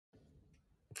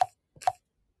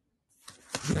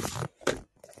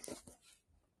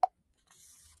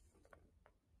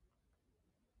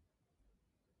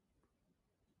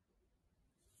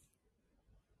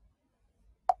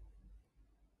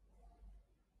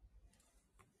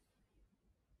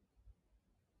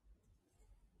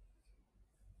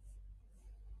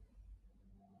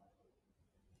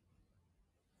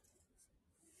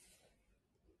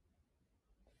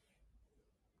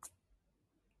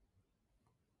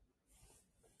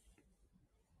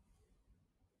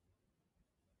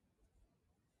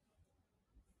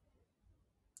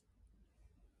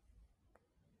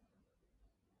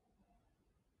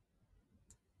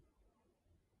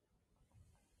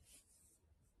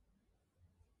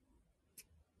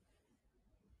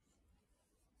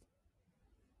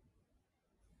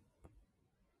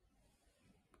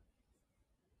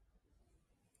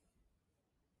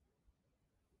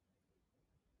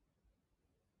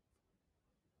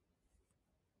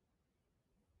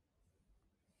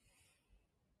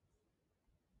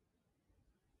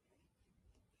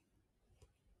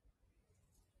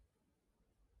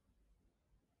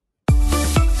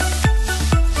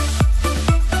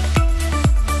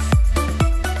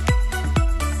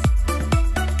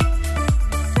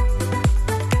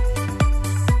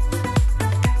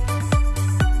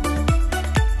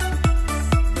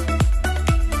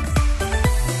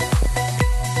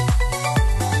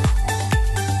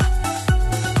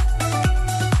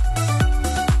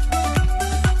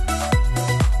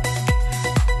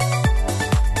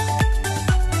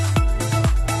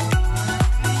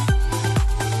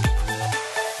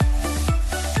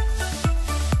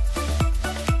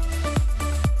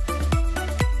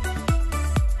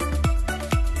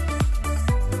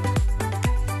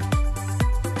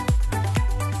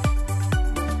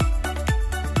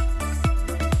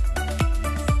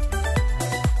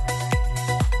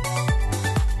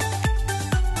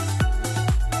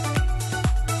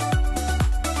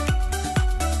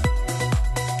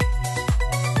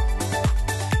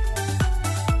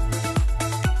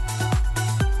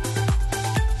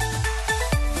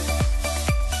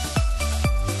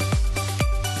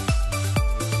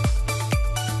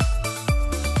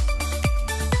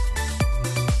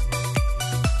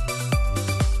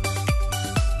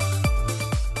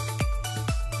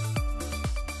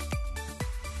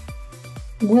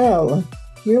Well,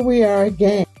 here we are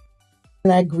again,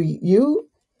 and I greet you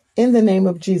in the name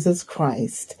of Jesus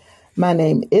Christ. My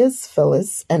name is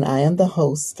Phyllis, and I am the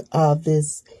host of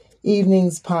this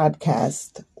evening's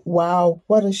podcast. Wow,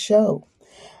 what a show.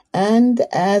 And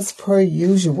as per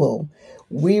usual,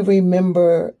 we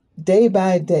remember day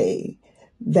by day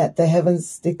that the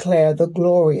heavens declare the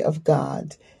glory of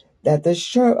God, that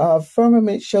the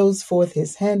firmament shows forth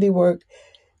his handiwork.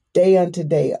 Day unto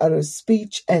day utters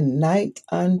speech, and night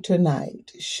unto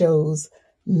night shows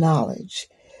knowledge.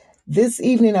 This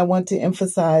evening, I want to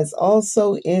emphasize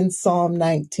also in Psalm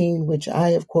 19, which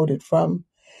I have quoted from,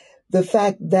 the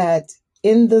fact that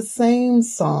in the same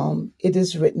psalm, it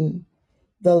is written,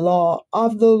 the law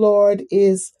of the Lord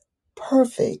is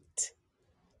perfect,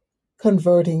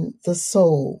 converting the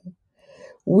soul.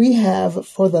 We have,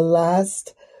 for the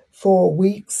last 4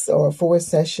 weeks or 4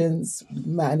 sessions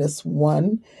minus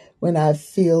one, when I've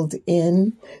filled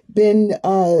in, been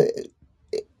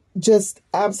just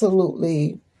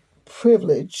absolutely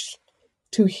privileged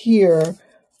to hear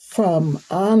from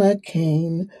Anna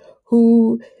Kane,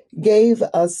 who gave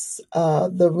us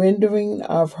the rendering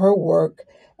of her work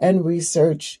and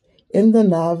research in the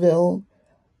novel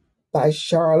by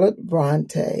Charlotte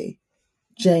Bronte,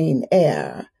 Jane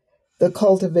Eyre, The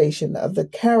Cultivation of the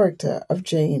Character of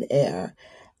Jane Eyre,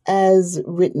 as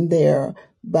written there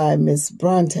by Miss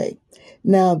Bronte.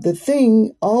 Now, the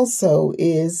thing also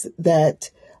is that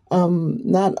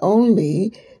not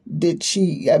only did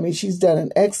she's done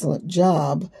an excellent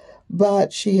job,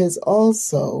 but she has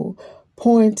also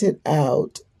pointed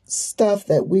out stuff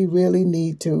that we really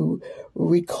need to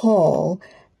recall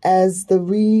as the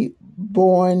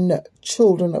reborn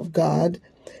children of God,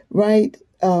 right?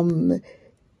 And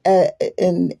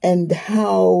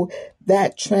how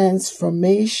that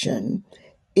transformation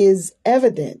is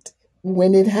evident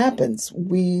when it happens.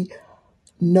 We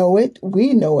know it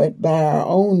by our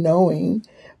own knowing,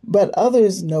 but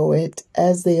others know it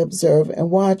as they observe and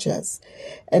watch us.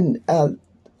 And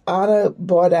Anna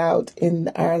brought out in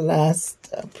our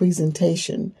last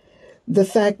presentation the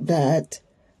fact that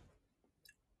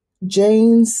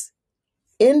Jane's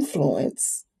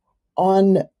influence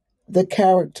on the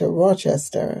character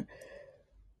Rochester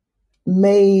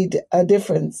made a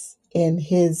difference in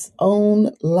his own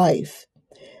life.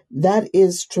 That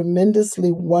is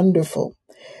tremendously wonderful.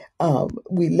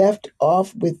 We left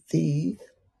off with the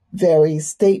very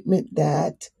statement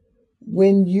that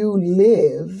when you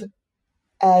live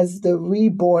as the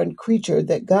reborn creature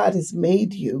that God has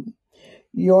made you,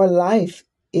 your life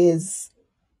is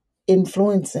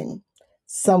influencing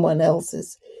someone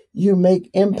else's. You make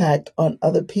impact on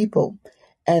other people,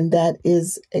 and that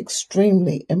is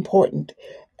extremely important.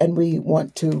 And we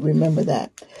want to remember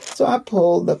that. So I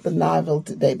pulled up the novel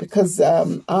today because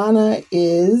Anna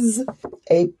is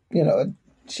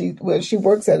she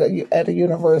works at a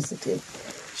university.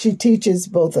 She teaches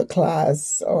both a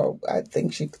class, or I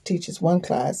think she teaches one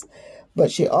class,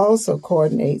 but she also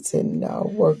coordinates and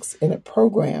works in a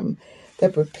program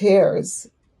that prepares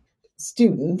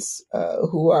students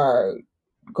who are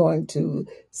going to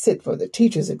sit for the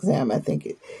teacher's exam. I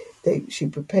think she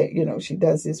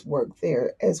does this work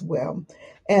there as well.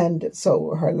 And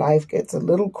so her life gets a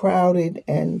little crowded,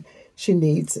 and she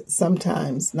needs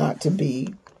sometimes not to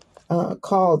be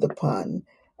called upon,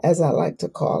 as I like to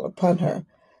call upon her.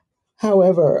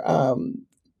 However,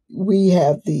 we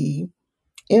have the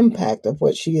impact of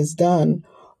what she has done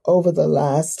over the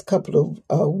last couple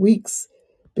of weeks,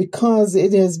 because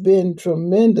it has been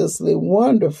tremendously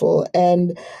wonderful.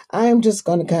 And I'm just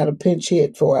going to kind of pinch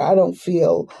hit for her. I don't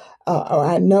feel, or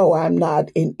I know I'm not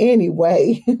in any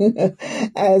way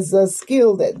as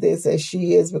skilled at this as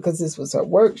she is, because this was her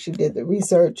work. She did the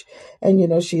research,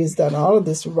 and, she has done all of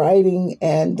this writing.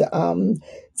 And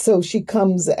so she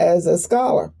comes as a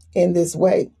scholar in this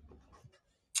way.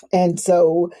 And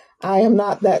so I am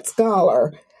not that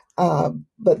scholar,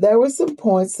 but there were some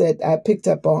points that I picked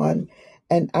up on,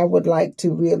 and I would like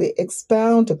to really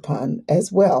expound upon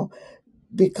as well,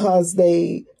 because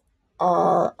they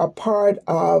are a part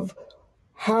of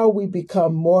how we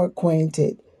become more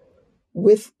acquainted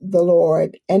with the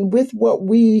Lord and with what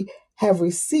we have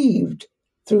received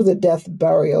through the death,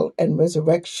 burial, and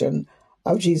resurrection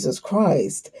of Jesus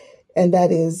Christ, and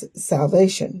that is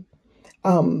salvation.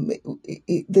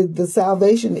 The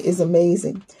salvation is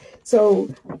amazing.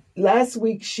 So last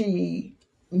week she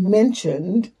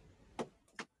mentioned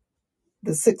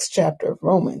the 6th chapter of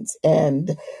Romans.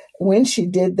 And when she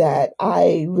did that,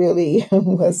 I really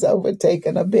was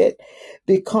overtaken a bit,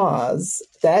 because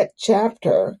that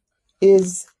chapter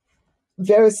is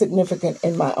very significant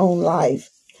in my own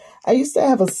life. I used to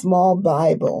have a small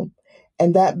Bible,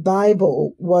 And that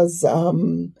Bible was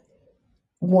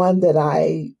one that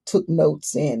I took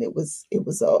notes in. It was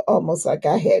almost like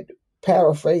I had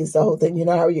paraphrased the whole thing. You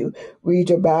know how you read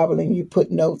your Bible and you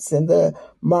put notes in the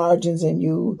margins and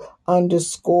you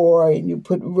underscore and you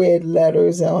put red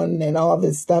letters on and all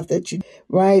this stuff that you,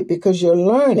 right? Because you're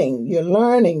learning, you're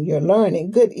learning, you're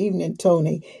learning. Good evening,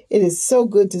 Tony. It is so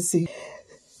good to see.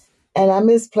 And I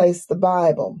misplaced the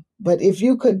Bible. But if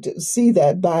you could see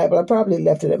that Bible, I probably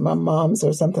left it at my mom's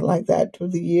or something like that through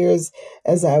the years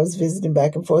as I was visiting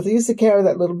back and forth. I used to carry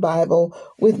that little Bible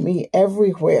with me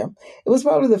everywhere. It was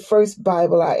probably the first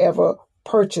Bible I ever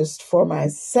purchased for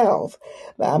myself.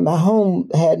 My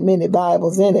home had many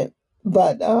Bibles in it,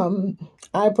 but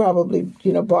I probably,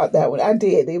 bought that one. I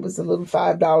did. It was a little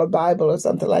 $5 Bible or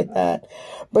something like that.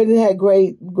 But it had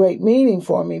great meaning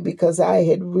for me because I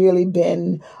had really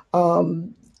been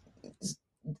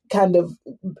kind of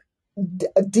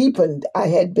deepened. I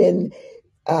had been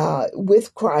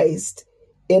with Christ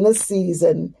in a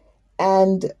season,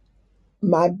 and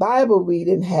my Bible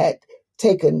reading had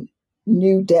taken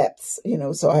new depths,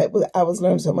 so I was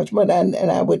learning so much more, and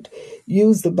I would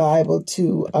use the Bible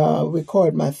to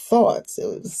record my thoughts. It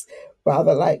was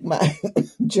rather like my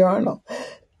journal.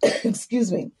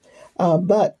 Excuse me.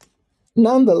 But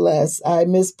nonetheless, I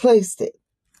misplaced it.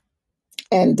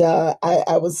 And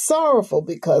I was sorrowful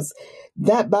because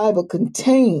that Bible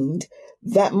contained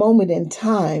that moment in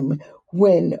time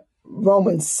when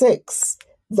Romans 6,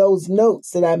 those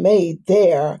notes that I made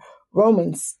there,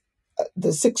 Romans, the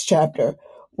 6th chapter,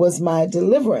 was my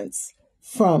deliverance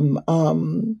from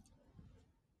from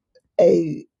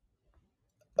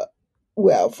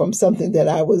something that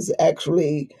I was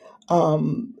actually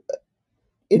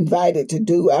invited to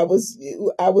do. I was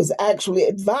actually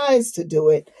advised to do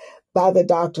it by the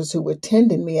doctors who were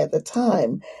tending me at the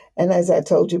time. And as I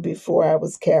told you before, I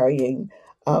was carrying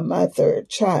my third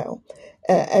child.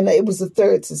 And it was the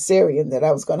third cesarean that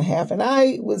I was going to have. And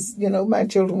I was, my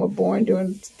children were born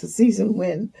during the season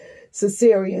when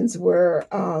cesareans were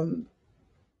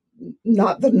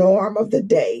not the norm of the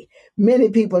day. Many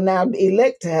people now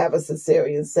elect to have a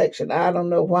cesarean section. I don't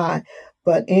know why.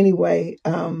 But anyway,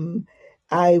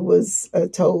 I was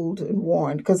told and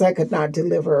warned because I could not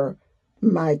deliver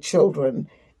my children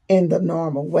in the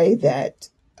normal way that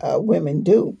women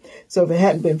do. So if it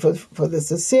hadn't been for the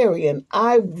cesarean,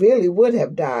 I really would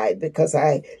have died because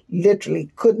I literally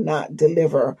could not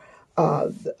deliver a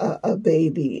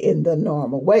baby in the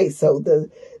normal way. So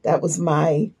that was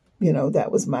my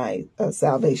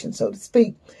salvation, so to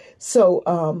speak. So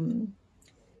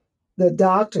the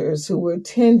doctors who were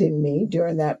tending me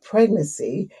during that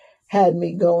pregnancy had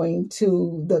me going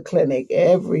to the clinic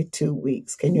every 2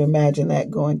 weeks. Can you imagine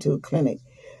that, going to a clinic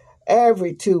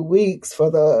every 2 weeks for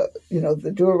the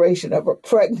duration of a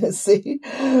pregnancy?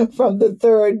 From the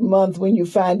third month, when you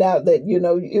find out that,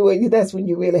 that's when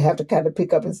you really have to kind of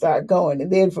pick up and start going.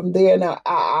 And then from there, now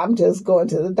I'm just going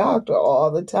to the doctor all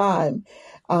the time.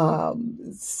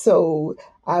 So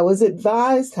I was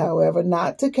advised, however,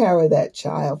 not to carry that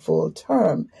child full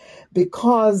term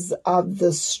because of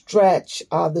the stretch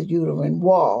of the uterine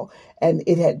wall, and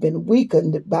it had been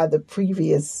weakened by the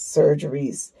previous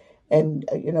surgeries, and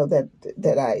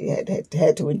that I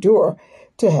had to endure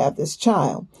to have this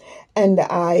child. And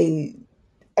I've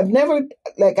never,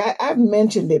 I've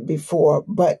mentioned it before,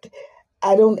 but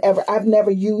I've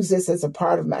never used this as a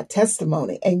part of my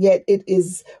testimony, and yet it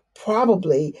is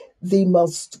probably the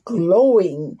most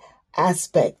glowing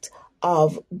aspect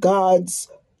of God's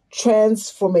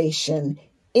transformation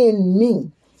in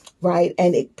me, right?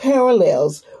 And it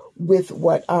parallels with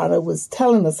what Anna was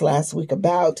telling us last week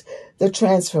about the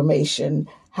transformation,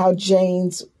 how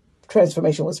Jane's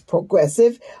transformation was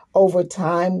progressive. Over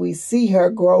time, we see her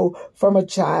grow from a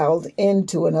child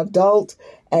into an adult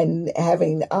and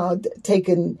having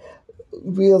taken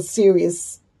real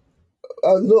serious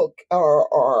look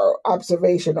or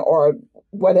observation or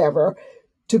whatever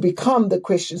to become the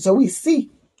Christian. So we see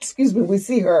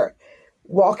her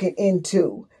walking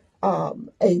into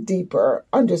a deeper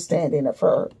understanding of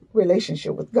her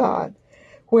relationship with God.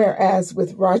 Whereas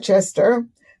with Rochester,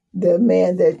 the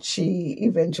man that she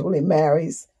eventually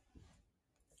marries,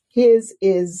 his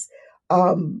is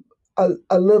a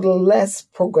little less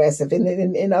progressive.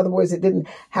 In other words, it didn't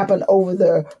happen over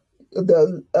the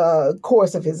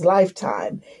course of his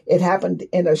lifetime. It happened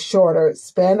in a shorter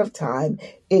span of time.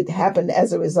 It happened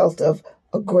as a result of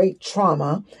a great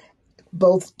trauma,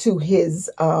 both to his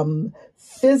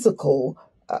physical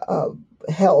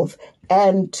health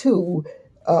and to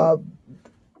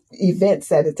events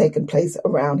that had taken place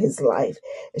around his life.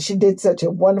 She did such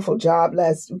a wonderful job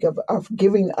last week of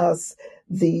giving us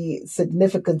the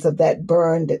significance of that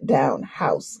burned down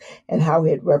house and how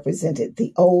it represented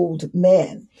the old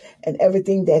man and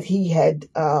everything that he had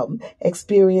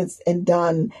experienced and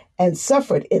done and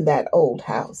suffered in that old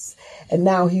house. And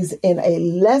now he's in a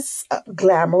less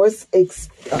glamorous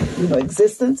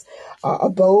existence,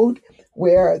 abode,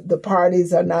 where the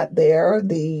parties are not there,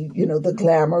 the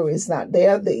glamour is not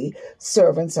there, the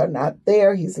servants are not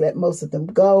there. He's let most of them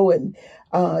go, and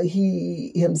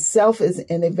he himself is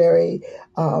in a very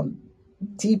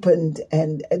deepened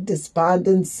and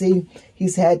despondency.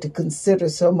 He's had to consider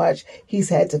so much. He's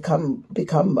had to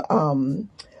become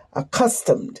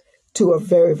accustomed to a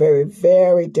very, very,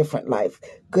 very different life.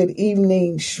 Good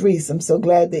evening, Shreese. I'm so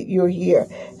glad that you're here.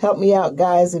 Help me out,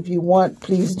 guys. If you want,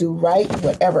 please do write,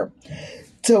 whatever.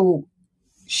 So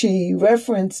she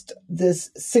referenced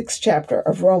this 6th chapter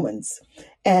of Romans.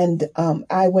 And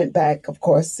I went back, of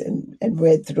course, and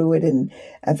read through it, and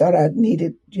I thought I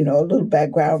needed, a little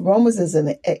background. Romans is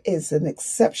an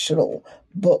exceptional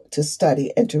book to study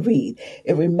and to read.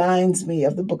 It reminds me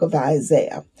of the book of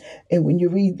Isaiah. And when you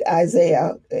read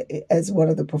Isaiah as one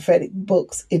of the prophetic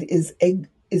books,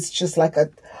 it's just like a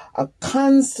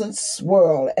constant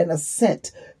swirl and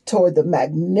ascent toward the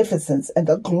magnificence and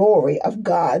the glory of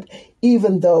God,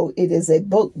 even though it is a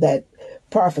book that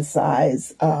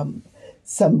prophesies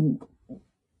some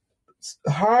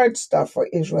hard stuff for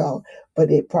Israel, but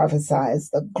it prophesies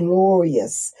the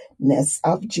gloriousness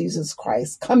of Jesus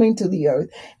Christ coming to the earth.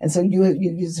 And so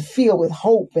you just feel with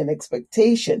hope and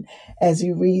expectation as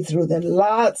you read through them.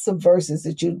 Lots of verses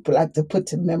that you'd like to put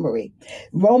to memory.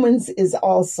 Romans is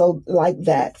also like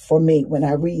that for me when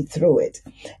I read through it.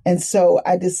 And so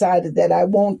I decided that I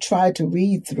won't try to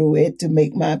read through it to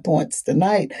make my points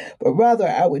tonight, but rather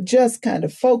I would just kind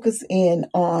of focus in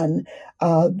on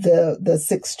the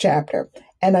 6th chapter.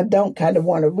 And I don't kind of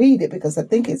want to read it because I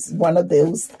think it's one of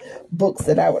those books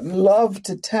that I would love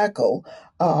to tackle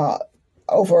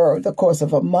over the course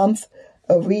of a month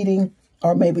of reading,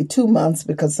 or maybe 2 months,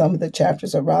 because some of the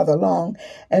chapters are rather long,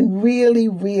 and really,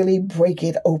 really break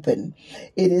it open.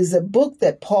 It is a book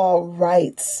that Paul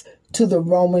writes to the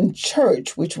Roman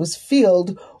church, which was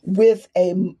filled with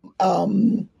the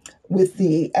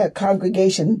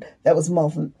congregation that was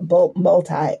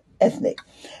multi-ethnic,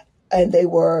 and they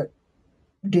were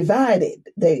divided.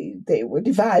 They were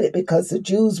divided because the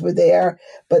Jews were there,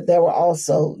 but there were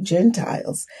also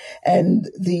Gentiles. And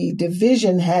the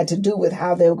division had to do with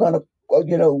how they were going to,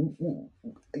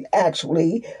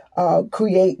 actually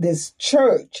create this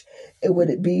church. Would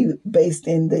it be based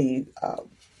in the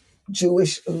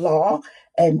Jewish law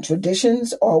and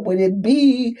traditions, or would it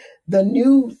be the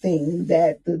new thing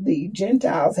that the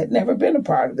Gentiles had never been a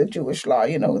part of the Jewish law?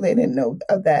 They didn't know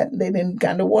of that. They didn't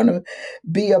kind of want to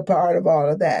be a part of all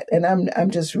of that. And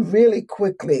I'm just really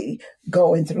quickly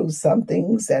going through some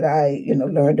things that I,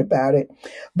 learned about it.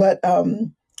 But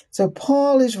so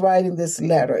Paul is writing this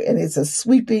letter, and it's a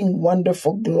sweeping,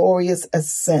 wonderful, glorious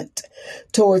ascent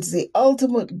towards the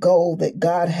ultimate goal that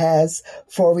God has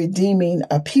for redeeming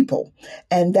a people,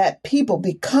 and that people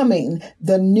becoming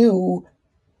the new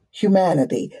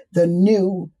humanity, the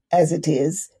new, as it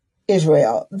is,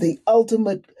 Israel, the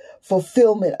ultimate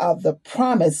fulfillment of the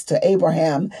promise to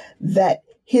Abraham that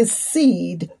his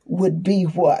seed would be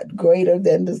what? Greater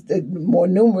than more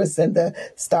numerous than the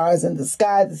stars in the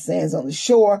sky, the sands on the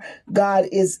shore. God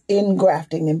is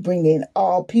engrafting and bringing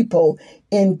all people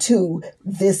into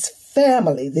this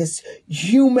family, this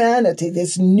humanity,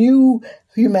 this new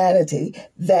humanity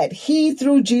that he,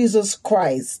 through Jesus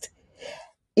Christ,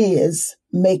 is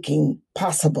making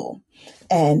possible.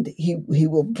 And he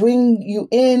will bring you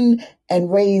in and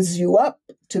raise you up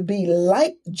to be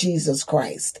like Jesus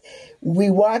Christ. We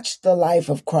watch the life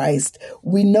of Christ.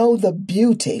 We know the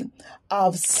beauty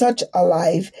of such a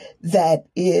life that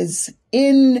is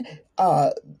in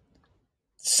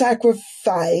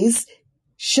sacrifice,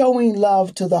 showing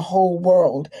love to the whole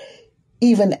world,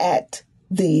 even at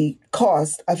the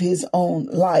cost of his own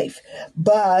life,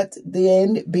 but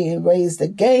then being raised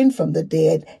again from the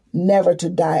dead, never to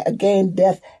die again,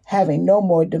 death having no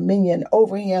more dominion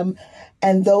over him,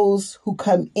 and those who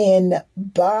come in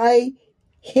by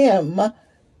him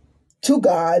to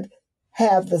God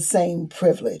have the same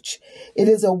privilege. It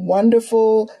is a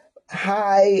wonderful,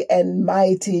 high and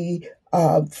mighty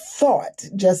thought,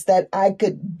 just that I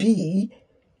could be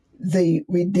the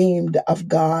redeemed of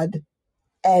God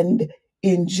and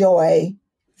enjoy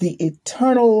the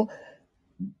eternal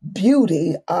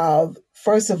beauty of,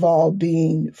 first of all,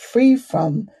 being free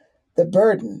from the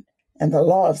burden and the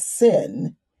law of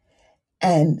sin,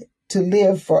 and to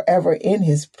live forever in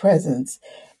his presence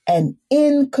and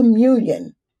in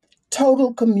communion,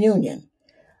 total communion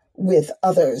with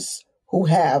others who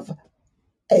have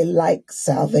a like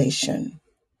salvation.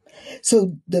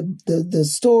 So the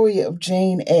story of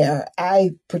Jane Eyre,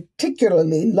 I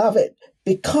particularly love it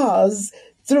because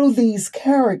through these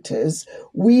characters,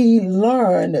 we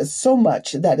learn so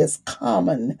much that is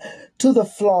common to the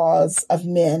flaws of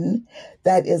men,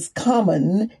 that is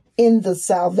common in the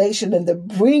salvation and the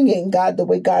bringing God, the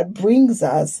way God brings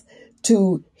us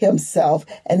to himself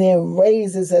and then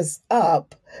raises us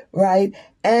up, right?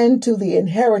 And to the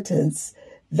inheritance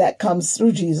that comes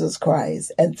through Jesus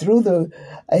Christ and through the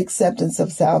acceptance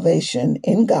of salvation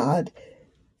in God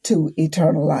to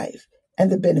eternal life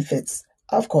and the benefits,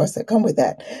 of course, that come with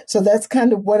that. So that's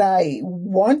kind of what I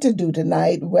want to do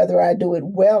tonight. Whether I do it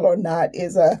well or not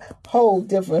is a whole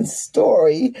different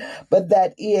story, but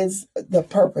that is the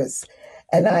purpose.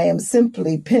 And I am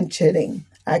simply pinch hitting.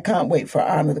 I can't wait for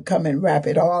Anna to come and wrap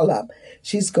it all up.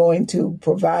 She's going to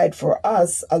provide for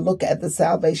us a look at the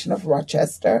salvation of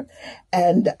Rochester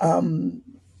and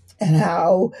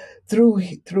how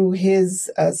through his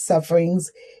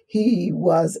sufferings he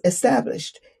was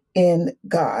established in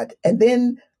God, and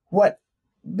then what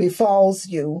befalls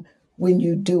you when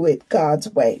you do it God's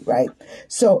way, right?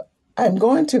 So I'm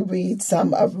going to read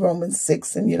some of Romans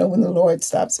 6, and when the Lord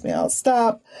stops me, I'll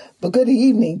stop. But good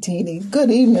evening, Teeny.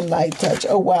 Good evening, Light Touch.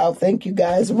 Oh, wow. Thank you,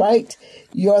 guys. Write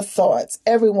your thoughts.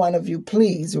 Every one of you,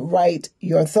 please write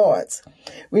your thoughts.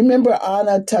 Remember,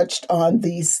 Anna touched on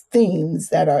these themes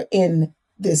that are in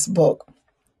this book.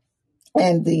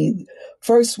 And the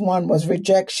first one was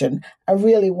rejection. I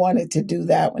really wanted to do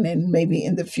that one, and maybe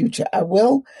in the future I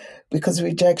will, because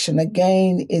rejection,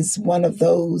 again, is one of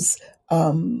those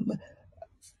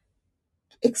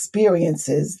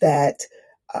experiences that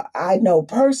I know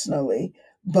personally,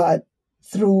 but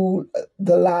through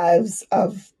the lives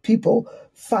of people,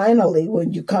 finally,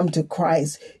 when you come to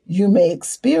Christ, you may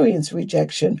experience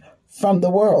rejection from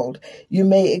the world. You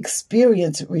may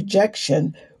experience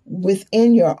rejection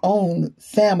within your own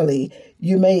family.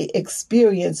 You may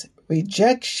experience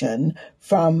rejection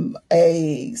from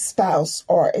a spouse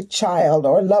or a child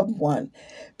or a loved one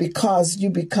because you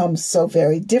become so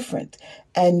very different.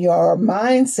 And your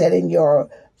mindset and your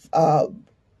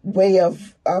way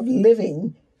of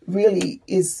living really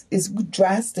is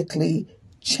drastically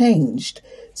changed.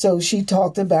 So she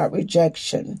talked about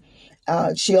rejection.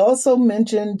 She also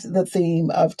mentioned the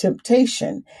theme of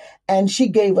temptation, and she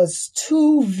gave us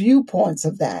two viewpoints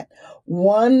of that.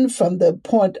 One from the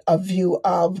point of view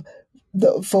of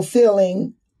the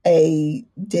fulfilling a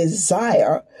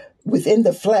desire within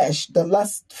the flesh, the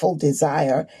lustful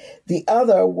desire. The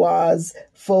other was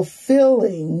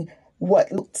fulfilling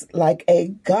what looked like a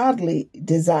godly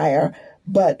desire,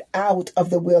 but out of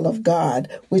the will of God,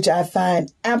 which I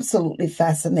find absolutely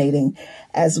fascinating.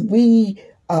 As we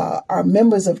are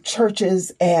members of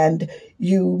churches, and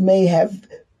you may have,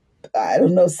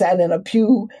 sat in a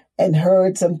pew and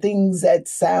heard some things that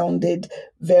sounded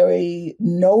very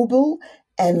noble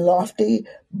and lofty,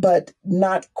 but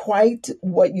not quite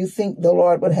what you think the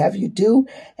Lord would have you do.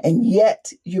 And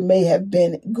yet you may have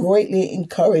been greatly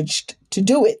encouraged to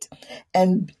do it.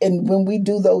 And when we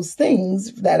do those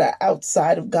things that are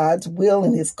outside of God's will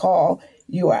and his call,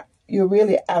 you're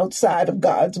really outside of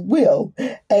God's will.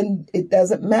 And it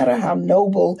doesn't matter how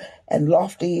noble and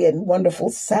lofty and wonderful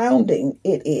sounding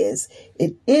it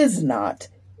is not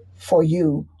for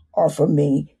you or for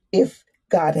me if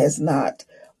God has not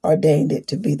ordained it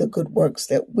to be the good works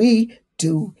that we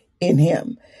do in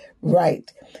him.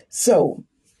 Right. So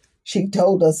she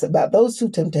told us about those two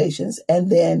temptations,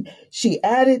 and then she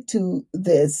added to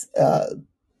this a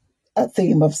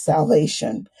theme of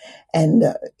salvation. And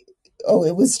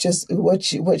it was just what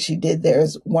she did there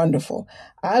is wonderful.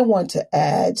 I want to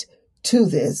add to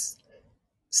this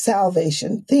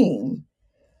salvation theme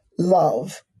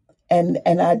love. And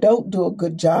I don't do a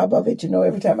good job of it.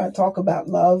 Every time I talk about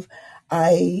love,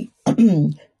 I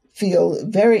feel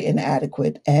very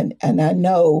inadequate. And I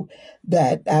know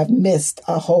that I've missed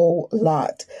a whole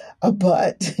lot,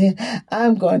 but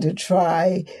I'm going to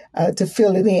try to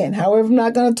fill it in. However, I'm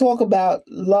not going to talk about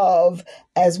love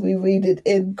as we read it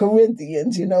in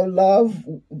Corinthians. Love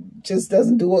just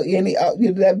doesn't do any,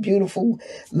 that beautiful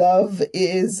love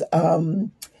is,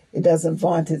 it doesn't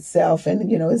vaunt itself,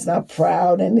 and, it's not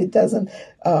proud, and it doesn't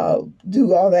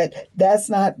do all that. That's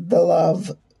not the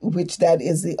love, which that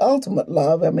is the ultimate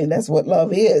love. I mean, that's what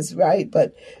love is, right?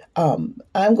 But I'm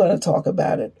going to talk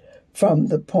about it from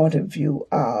the point of view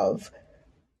of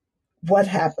what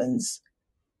happens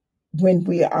when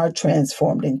we are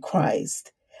transformed in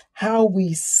Christ, how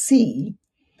we see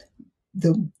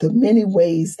the many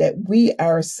ways that we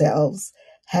ourselves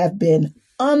have been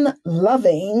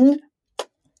unloving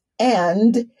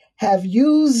and have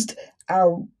used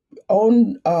our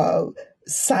own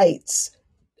sights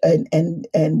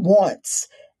and wants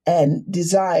and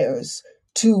desires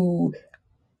to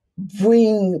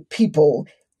bring people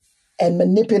and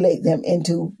manipulate them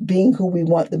into being who we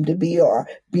want them to be, or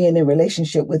being in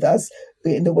relationship with us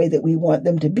in the way that we want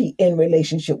them to be in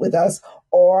relationship with us,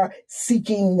 or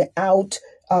seeking out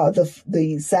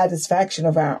the satisfaction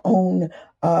of our own,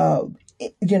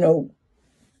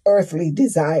 earthly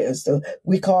desires. So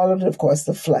we call it, of course,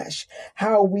 the flesh.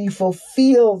 How we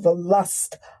fulfill the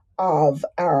lust of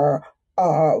our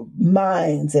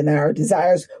minds and our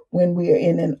desires when we are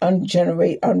in an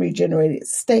unregenerated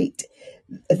state.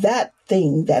 That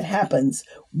thing that happens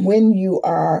when you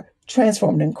are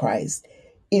transformed in Christ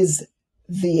is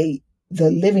the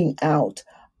living out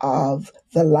of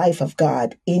the life of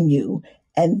God in you.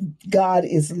 And God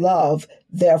is love.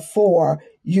 Therefore,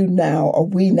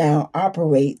 we now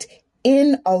operate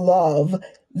in a love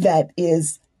that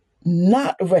is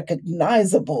not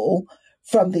recognizable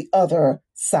from the other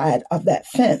side of that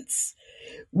fence.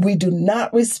 We do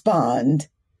not respond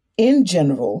in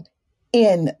general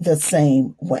in the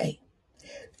same way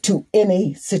to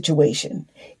any situation.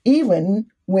 Even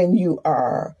when you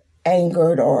are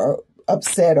angered or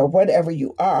upset or whatever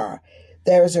you are,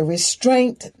 there is a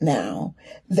restraint now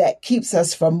that keeps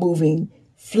us from moving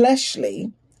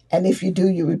fleshly. And if you do,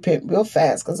 you repent real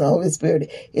fast because the Holy Spirit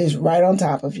is right on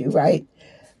top of you, right?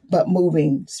 But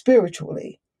moving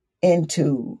spiritually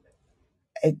into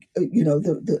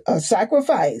a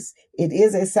sacrifice. It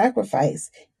is a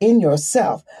sacrifice in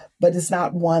yourself, but it's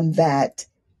not one that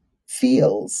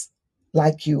feels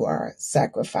like you are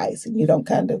sacrificing. You don't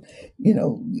kind of,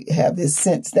 have this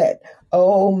sense that,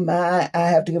 oh my, I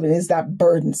have to give it. It's not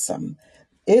burdensome.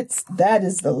 That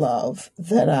is the love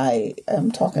that I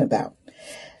am talking about.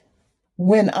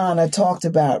 When Anna talked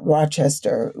about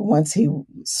Rochester, once he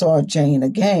saw Jane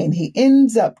again, he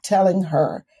ends up telling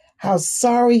her how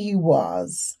sorry he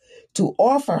was to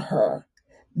offer her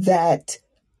that,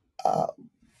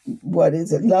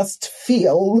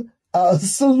 lust-filled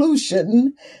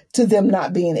solution to them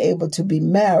not being able to be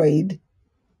married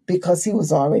because he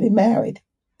was already married.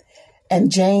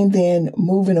 And Jane then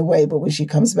moving away, but when she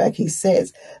comes back, he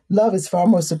says, love is far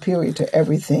more superior to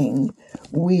everything.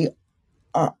 We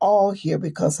are all here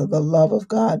because of the love of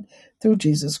God through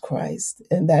Jesus Christ.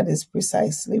 And that is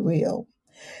precisely real.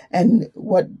 And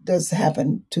what does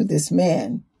happen to this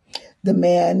man? The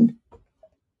man,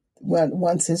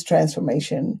 once his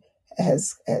transformation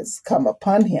has come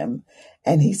upon him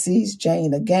and he sees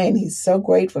Jane again, he's so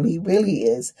grateful, he really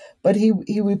is. But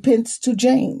he repents to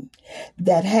Jane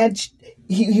that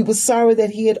he was sorry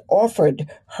that he had offered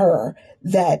her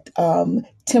that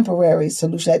temporary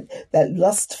solution, that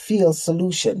lust-filled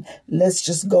solution. Let's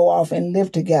just go off and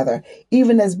live together,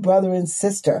 even as brother and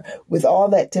sister, with all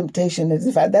that temptation.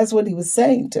 That's what he was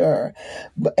saying to her.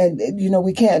 And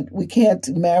we can't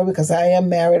marry because I am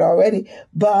married already,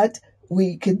 but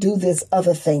we could do this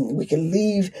other thing. We can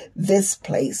leave this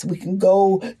place. We can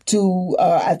go to,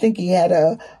 I think he had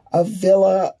a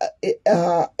villa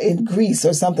in Greece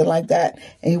or something like that.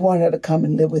 And he wanted her to come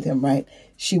and live with him, right?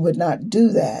 She would not do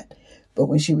that. But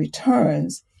when she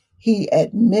returns, he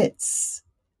admits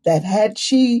that had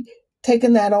she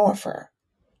taken that offer,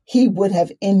 he would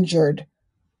have injured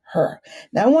her.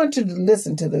 Now, I want you to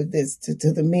listen to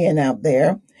the men out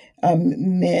there.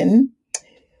 Men,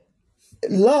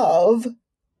 love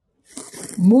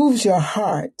moves your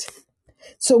heart.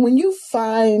 So when you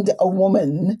find a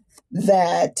woman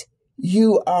that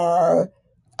you are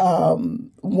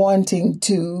wanting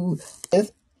to,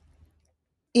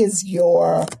 is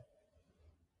your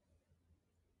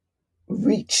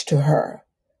reach to her?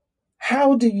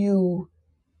 How do you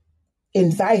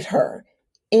invite her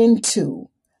into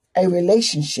a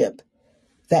relationship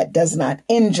that does not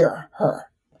injure her,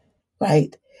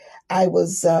 right? I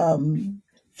was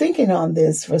thinking on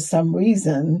this for some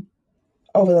reason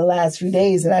over the last few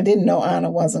days, and I didn't know Anna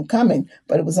wasn't coming,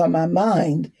 but it was on my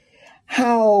mind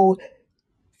how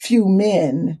few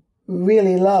men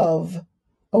really love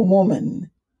a woman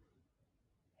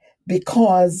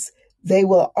because they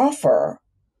will offer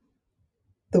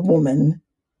the woman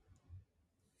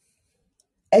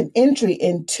an entry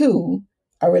into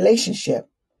a relationship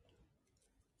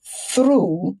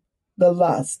through the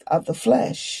lust of the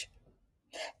flesh.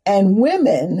 And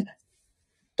women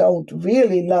don't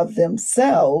really love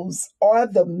themselves or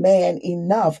the man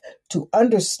enough to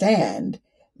understand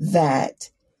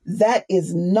that that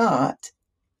is not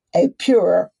a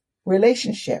pure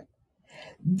relationship.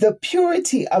 The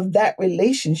purity of that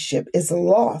relationship is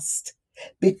lost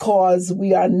because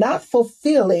we are not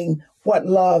fulfilling what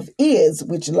love is,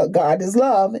 which God is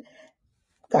love.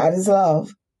 God is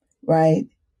love, right?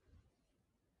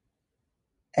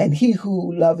 And he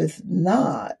who loveth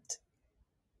not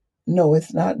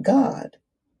knoweth not God,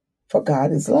 for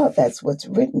God is love. That's what's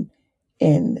written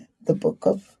in the book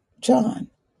of John,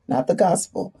 not the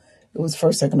gospel. It was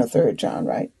 1st, 2nd, or 3rd John,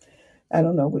 right? I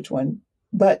don't know which one.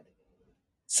 But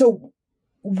so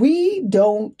we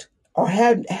don't or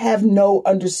have no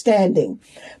understanding.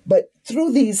 But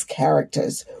through these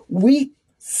characters, we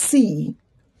see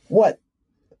what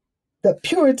the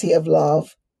purity of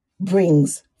love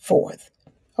brings forth.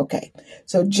 Okay,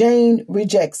 so Jane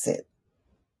rejects it.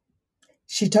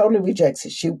 She totally rejects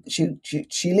it.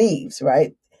 She leaves,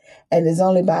 right? And it's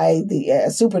only by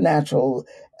the supernatural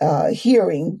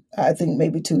hearing, I think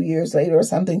maybe 2 years later or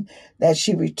something, that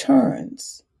she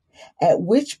returns. At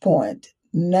which point,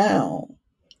 now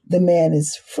the man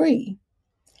is free,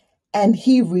 and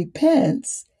he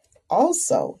repents.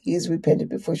 Also, he is repented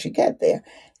before she get there.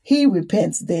 He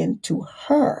repents then to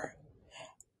her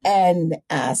and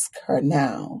asks her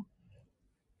now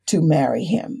to marry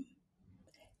him.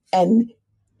 And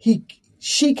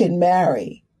she can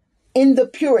marry in the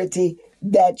purity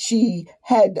that she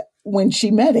had when she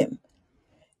met him.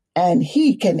 And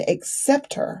he can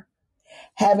accept her,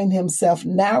 having himself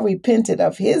now repented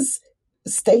of his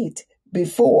state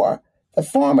before, the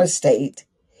former state.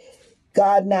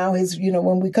 God now is,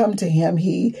 when we come to him,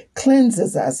 he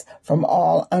cleanses us from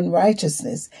all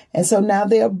unrighteousness. And so now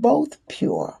they are both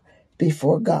pure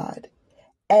before God.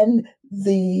 And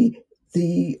the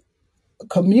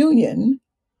communion,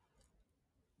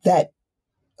 that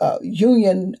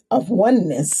union of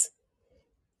oneness,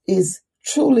 is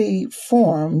truly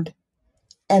formed,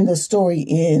 and the story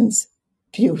ends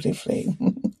beautifully.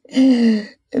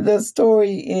 The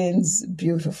story ends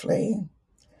beautifully.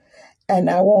 And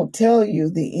I won't tell you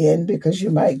the end because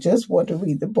you might just want to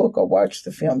read the book or watch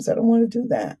the films. I don't want to do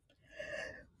that.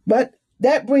 But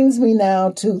that brings me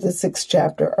now to the 6th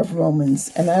chapter of Romans,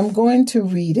 and I'm going to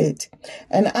read it.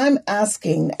 And I'm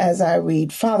asking as I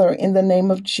read, Father, in the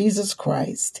name of Jesus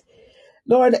Christ,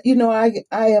 Lord, I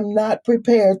am not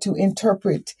prepared to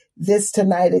interpret this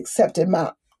tonight except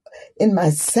in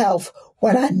myself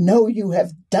what I know you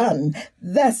have done.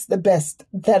 That's the best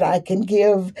that I can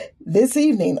give this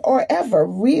evening or ever,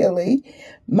 really.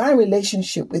 My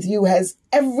relationship with you has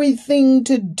everything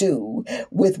to do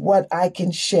with what I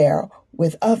can share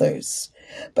with others.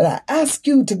 But I ask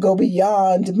you to go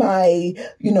beyond my,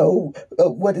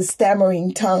 what is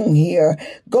stammering tongue here.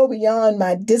 Go beyond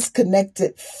my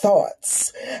disconnected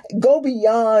thoughts. Go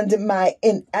beyond my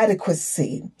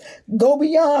inadequacy. Go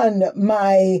beyond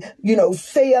my,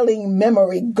 failing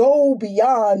memory. Go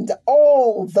beyond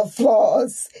all the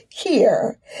flaws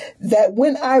here, that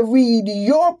when I read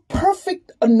your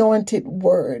perfect anointed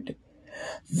word,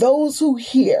 those who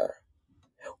hear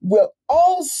will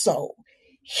also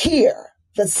hear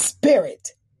the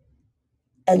Spirit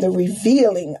and the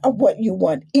revealing of what you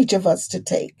want each of us to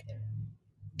take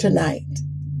tonight.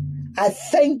 I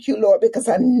thank you, Lord, because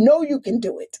I know you can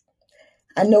do it.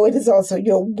 I know it is also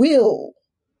your will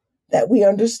that we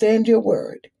understand your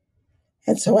word.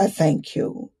 And so I thank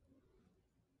you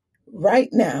right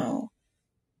now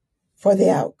for the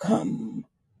outcome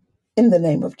in the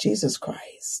name of Jesus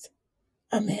Christ.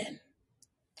 Amen.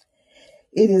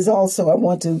 It is also, I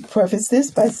want to preface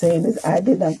this by saying that I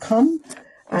did not come.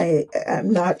 I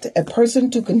am not a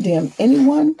person to condemn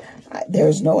anyone. There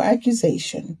is no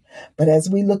accusation. But as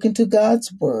we look into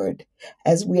God's word,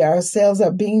 as we ourselves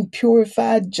are being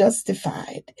purified,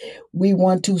 justified, we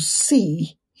want to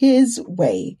see his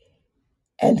way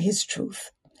and his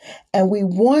truth. And we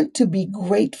want to be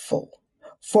grateful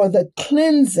for the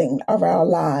cleansing of our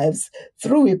lives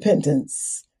through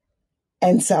repentance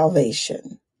and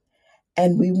salvation.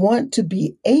 And we want to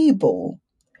be able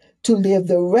to live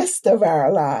the rest of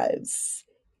our lives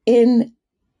in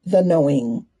the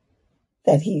knowing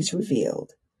that he's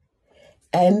revealed,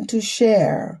 and to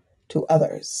share to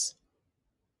others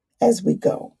as we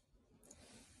go.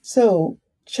 So,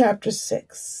 chapter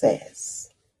 6 says,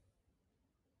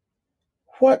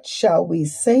 "What shall we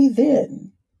say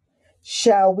then?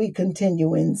 Shall we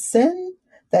continue in sin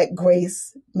that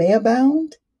grace may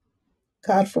abound?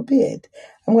 God forbid."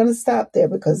 I'm going to stop there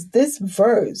because this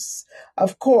verse,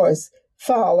 of course,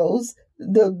 follows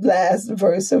the last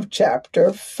verse of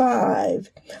chapter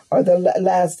 5, or the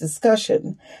last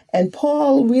discussion. And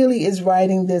Paul really is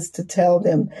writing this to tell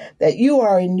them that you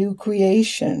are a new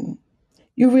creation.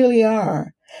 You really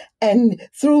are. And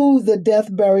through the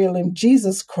death, burial in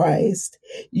Jesus Christ,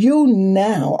 you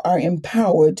now are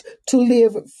empowered to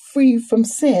live free from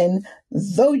sin,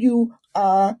 though you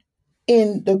are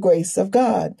in the grace of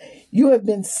God. You have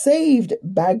been saved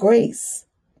by grace.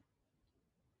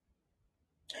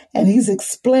 And he's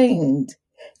explained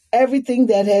everything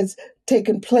that has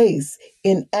taken place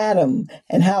in Adam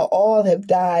and how all have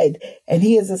died. And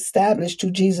he has established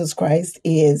who Jesus Christ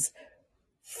is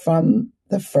from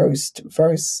the first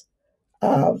verse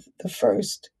of the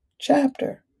first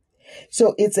chapter.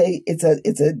 So it's a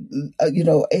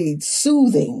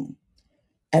soothing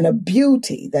and a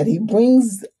beauty that he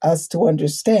brings us to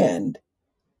understand.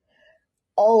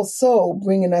 Also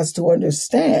bringing us to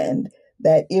understand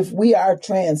that if we are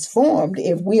transformed,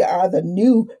 if we are the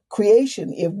new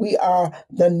creation, if we are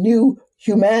the new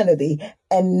humanity,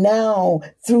 and now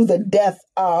through the death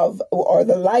of or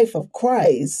the life of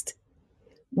Christ,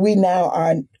 we now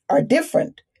are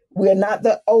different. We're not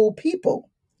the old people.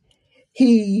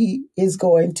 He is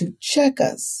going to check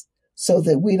us so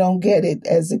that we don't get it,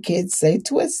 as the kids say,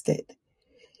 twisted.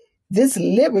 This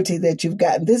liberty that you've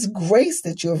gotten, this grace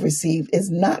that you have received is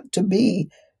not to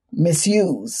be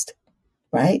misused,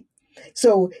 right?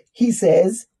 So he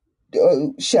says,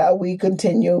 shall we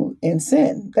continue in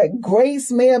sin? That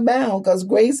grace may abound, because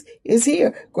grace is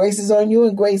here. Grace is on you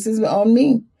and grace is on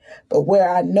me. But where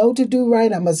I know to do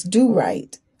right, I must do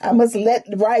right. I must let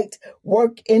right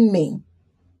work in me.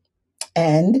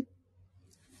 And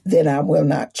then I will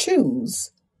not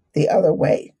choose the other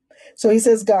way. So he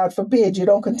says, God forbid you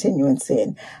don't continue in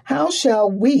sin. How shall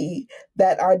we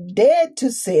that are dead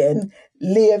to sin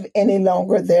live any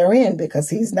longer therein? Because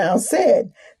he's now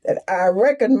said that I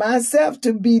reckon myself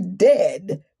to be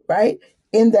dead, right?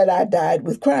 In that I died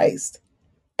with Christ,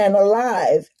 and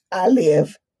alive I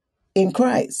live in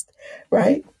Christ,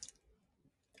 right?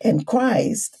 And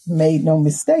Christ made no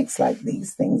mistakes like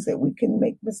these things that we can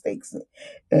make mistakes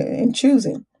in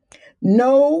choosing.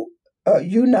 Know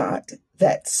you not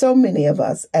that so many of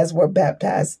us, as were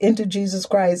baptized into Jesus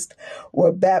Christ,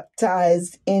 were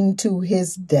baptized into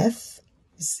his death?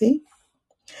 You see?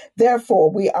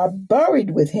 Therefore, we are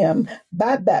buried with him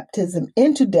by baptism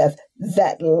into death,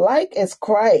 that like as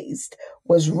Christ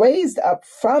was raised up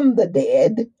from the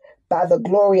dead by the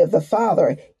glory of the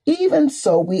Father, even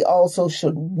so we also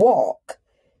should walk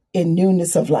in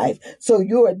newness of life. So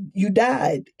you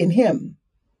died in him.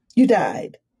 You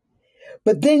died.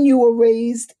 But then you were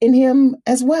raised in him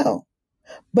as well.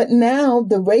 But now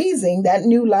the raising, that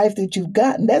new life that you've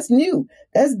gotten, that's new.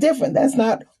 That's different. That's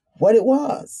not what it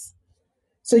was.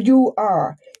 So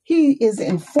he is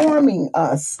informing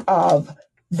us of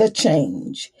the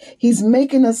change. He's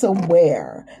making us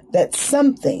aware that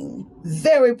something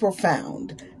very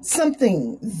profound,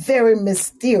 something very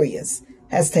mysterious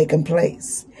has taken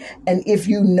place. And if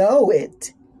you know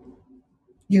it,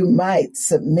 you might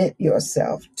submit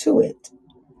yourself to it.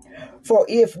 For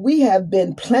if we have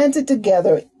been planted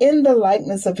together in the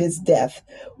likeness of his death,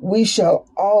 we shall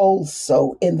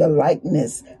also in the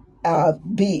likeness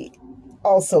be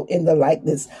also in the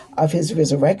likeness of his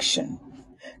resurrection,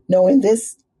 knowing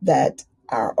this, that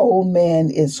our old man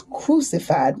is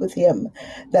crucified with him,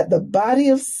 that the body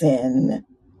of sin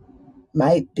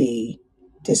might be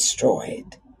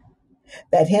destroyed,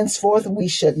 that henceforth we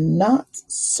should not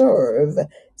serve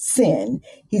sin.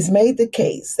 He's made the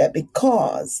case that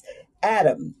because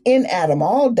in Adam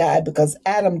all died because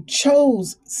Adam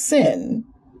chose sin,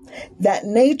 that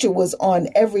nature was on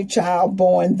every child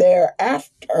born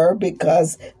thereafter,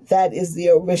 because that is the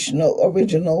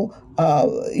original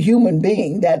human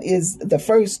being. That is the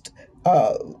first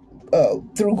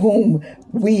through whom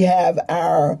we have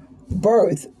our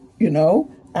birth,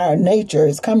 our nature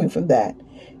is coming from that.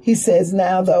 He says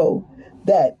now, though,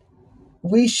 that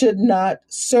we should not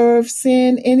serve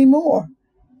sin anymore.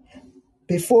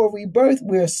 Before rebirth,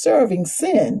 we're serving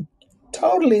sin,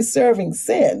 totally serving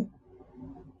sin.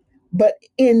 But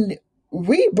in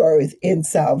rebirth, in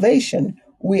salvation,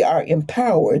 we are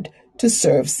empowered to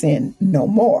serve sin no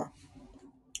more.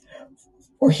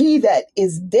 For he that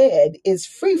is dead is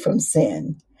free from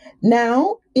sin.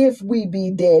 Now, if we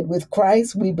be dead with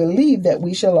Christ, we believe that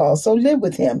we shall also live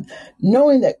with him,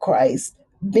 knowing that Christ,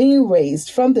 being raised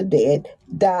from the dead,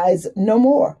 dies no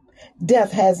more.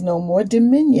 Death has no more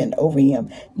dominion over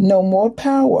him, no more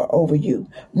power over you,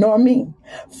 nor me.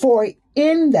 For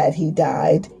in that he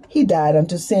died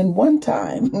unto sin one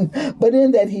time, but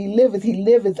in that he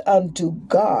liveth unto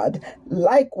God.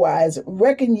 Likewise,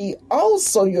 reckon ye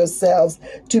also yourselves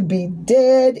to be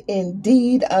dead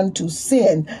indeed unto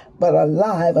sin, but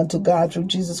alive unto God through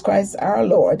Jesus Christ our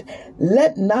Lord.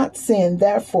 Let not sin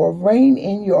therefore reign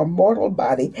in your mortal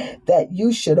body, that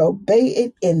you should obey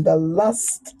it in the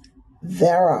lust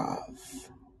thereof.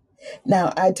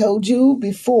 Now, I told you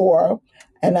before,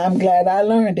 and I'm glad I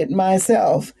learned it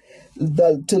myself,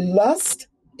 To lust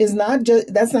is not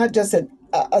just, that's not just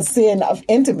a sin of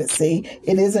intimacy.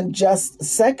 It isn't just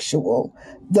sexual.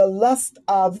 The lust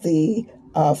of the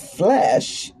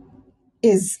flesh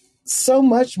is so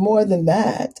much more than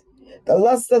that. The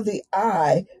lust of the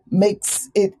eye makes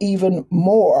it even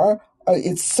more.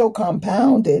 It's so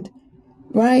compounded,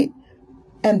 right?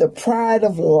 And the pride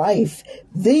of life.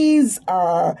 These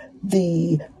are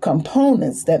the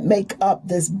components that make up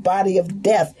this body of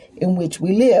death in which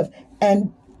we live,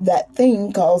 and that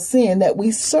thing called sin that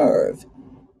we serve.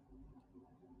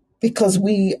 Because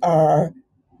we are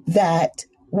that,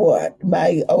 what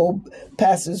my old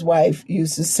pastor's wife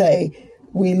used to say,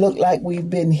 we look like we've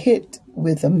been hit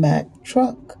with a Mack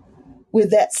truck. We're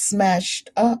that smashed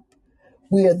up.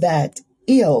 We're that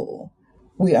ill.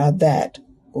 We are that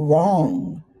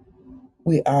wrong.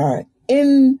 We are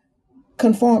in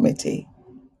conformity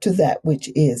to that which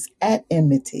is at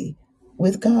enmity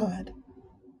with God.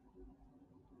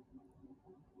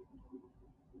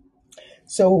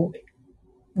 So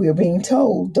we're being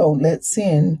told, don't let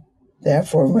sin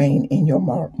therefore reign in your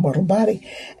mortal body.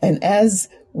 And as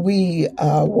we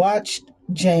watched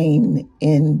Jane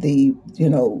in the,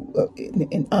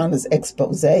 in Anna's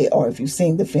expose, or if you've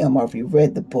seen the film or if you've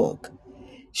read the book,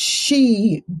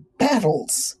 she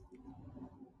battles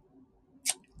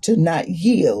to not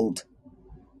yield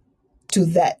to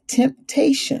that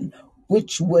temptation,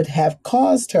 which would have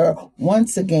caused her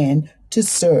once again to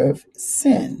serve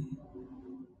sin.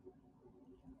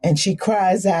 And she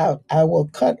cries out, I will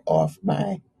cut off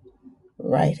my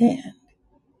right hand.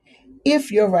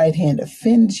 If your right hand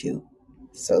offends you,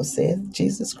 so saith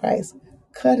Jesus Christ,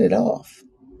 cut it off.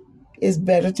 It's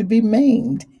better to be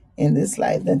maimed in this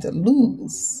life than to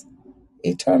lose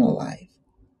eternal life,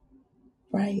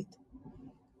 right?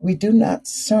 We do not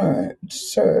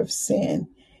serve sin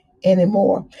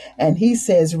anymore. And he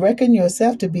says, reckon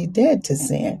yourself to be dead to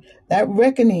sin. That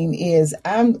reckoning is,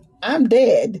 I'm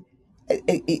dead.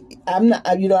 I'm not,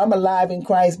 I'm alive in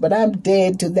Christ, but I'm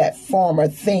dead to that former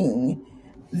thing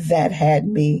that had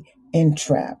me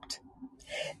entrapped.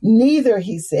 Neither,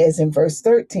 he says in verse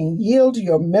 13, yield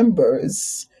your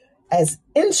members as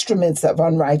instruments of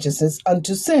unrighteousness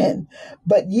unto sin,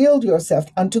 but yield yourself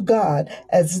unto God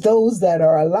as those that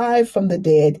are alive from the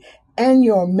dead, and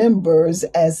your members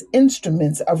as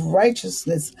instruments of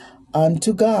righteousness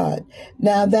unto God.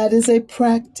 Now that is a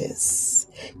practice.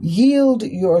 Yield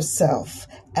yourself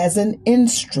as an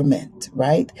instrument,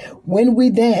 right? When we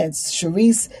dance,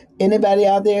 Sharice, anybody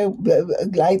out there,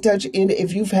 light touch,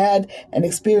 if you've had an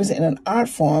experience in an art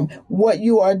form, what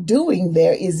you are doing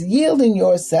there is yielding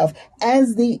yourself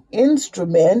as the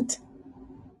instrument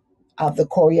of the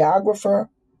choreographer,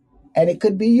 and it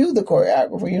could be you, the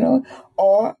choreographer,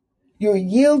 or you're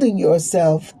yielding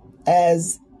yourself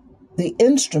as the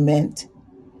instrument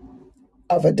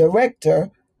of a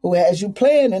director who has you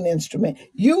playing an instrument.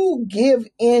 You give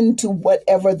in to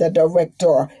whatever the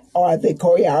director or the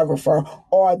choreographer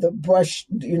or the brush,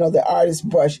 the artist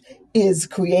brush is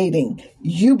creating.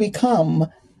 You become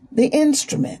the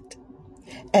instrument.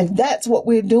 And that's what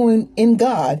we're doing in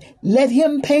God. Let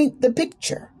him paint the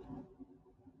picture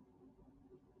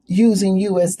using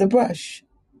you as the brush.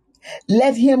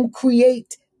 Let him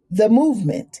create the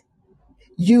movement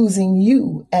using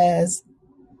you as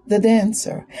the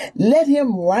dancer. Let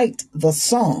him write the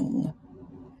song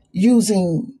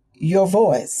using your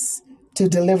voice to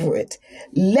deliver it.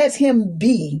 Let him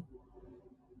be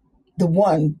the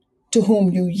one to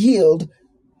whom you yield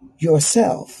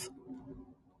yourself,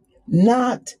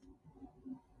 not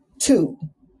to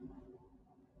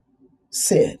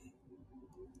sin.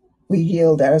 We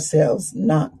yield ourselves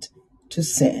not to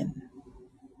sin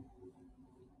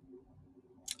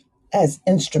as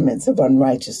instruments of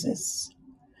unrighteousness,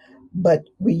 but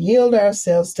we yield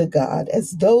ourselves to God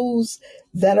as those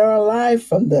that are alive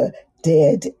from the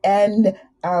dead, and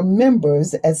our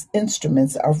members as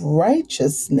instruments of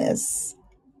righteousness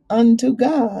unto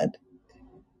God.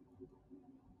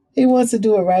 He wants to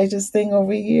do a righteous thing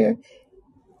over here.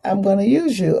 I'm going to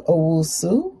use you,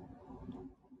 Owusu.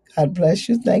 God bless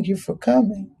you. Thank you for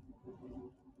coming.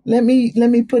 Let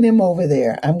me put him over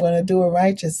there. I'm going to do a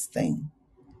righteous thing.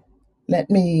 Let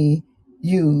me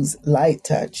use light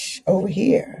touch over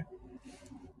here.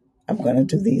 I'm going to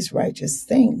do these righteous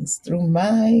things through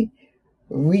my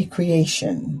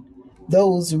recreation,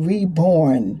 those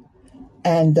reborn,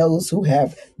 and those who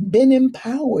have been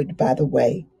empowered, by the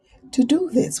way, to do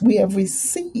this. We have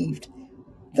received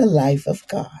the life of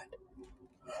God.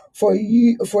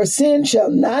 For sin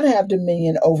shall not have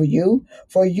dominion over you,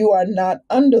 for you are not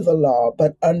under the law,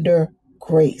 but under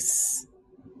grace.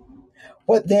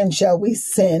 What then shall we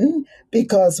sin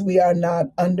because we are not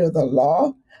under the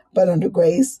law, but under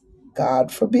grace?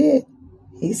 God forbid.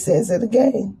 He says it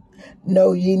again.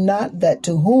 Know ye not that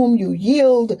to whom you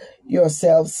yield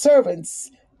yourselves servants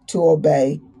to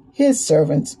obey, his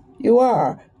servants you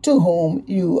are, to whom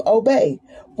you obey,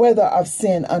 whether of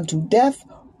sin unto death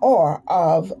or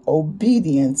of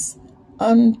obedience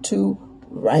unto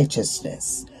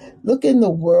righteousness. Look in the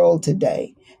world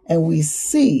today, and we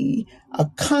see a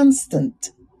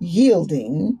constant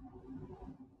yielding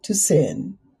to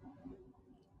sin.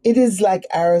 It is like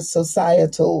our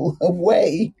societal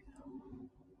way,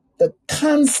 the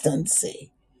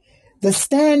constancy. The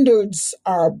standards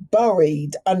are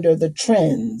buried under the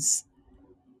trends,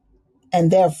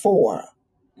 and therefore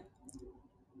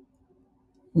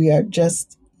we are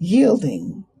just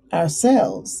yielding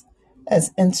ourselves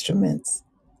as instruments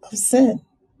of sin.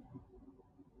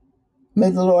 May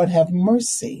the Lord have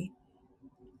mercy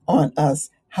on us.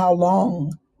 How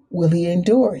long will he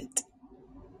endure it?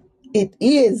 It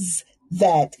is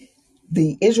that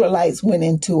the Israelites went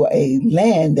into a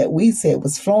land that we said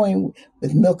was flowing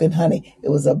with milk and honey. It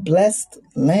was a blessed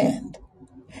land.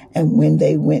 And when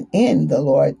they went in, the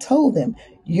Lord told them,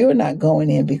 you're not going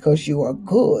in because you are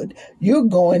good. You're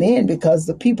going in because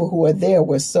the people who are there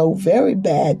were so very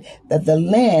bad that the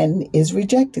land is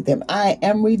rejected them. I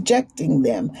am rejecting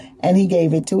them. And he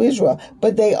gave it to Israel.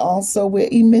 But they also were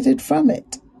emitted from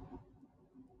it.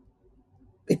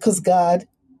 Because God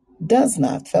does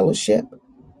not fellowship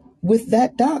with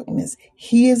that darkness.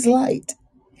 He is light.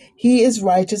 He is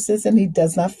righteousness, and he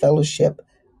does not fellowship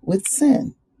with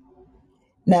sin.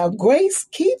 Now, grace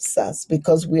keeps us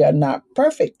because we are not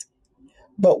perfect,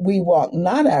 but we walk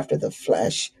not after the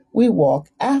flesh. We walk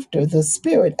after the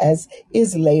Spirit, as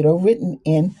is later written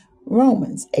in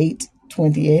Romans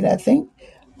 8:28, I think.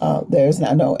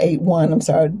 8:1, I'm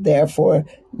sorry, therefore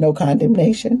no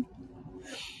condemnation.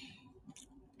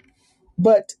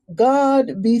 But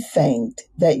God be thanked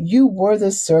that you were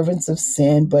the servants of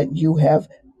sin, but you have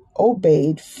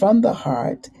obeyed from the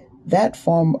heart that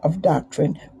form of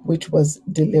doctrine which was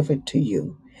delivered to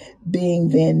you. Being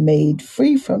then made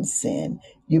free from sin,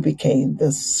 you became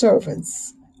the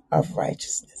servants of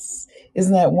righteousness.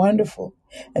 Isn't that wonderful?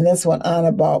 And that's what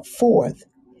Anna brought forth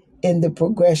in the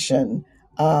progression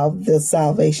of the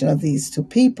salvation of these two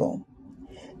people.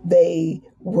 They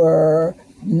were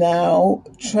now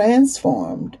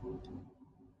transformed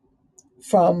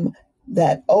from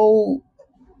that old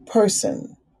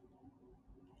person,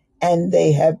 and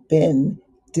they have been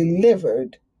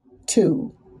delivered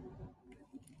to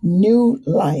new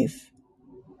life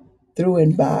through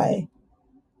and by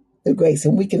the grace.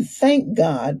 And we can thank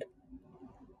God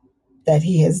that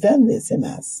he has done this in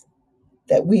us,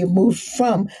 that we have moved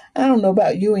from, I don't know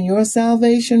about you and your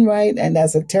salvation, right? And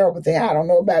that's a terrible thing. I don't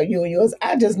know about you and yours.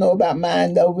 I just know about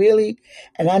mine, though, really.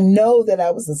 And I know that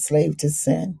I was a slave to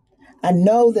sin. I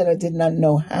know that I did not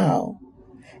know how.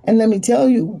 And let me tell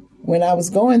you, when I was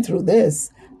going through this,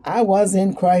 I was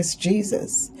in Christ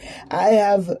Jesus. I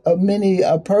have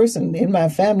a person in my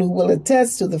family who will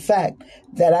attest to the fact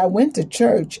that I went to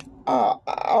church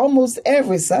almost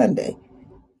every Sunday.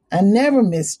 I never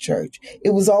missed church.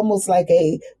 It was almost like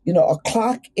a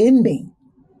clock in me.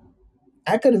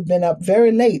 I could have been up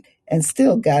very late and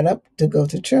still got up to go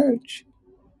to church.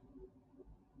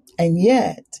 And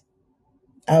yet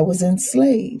I was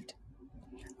enslaved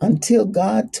until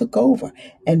God took over.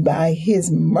 And by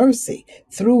his mercy,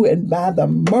 through and by the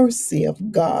mercy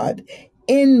of God,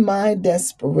 in my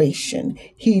desperation,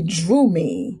 he drew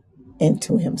me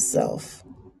into himself.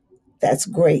 That's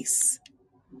grace.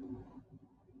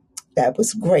 That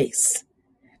was grace,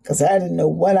 because I didn't know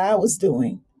what I was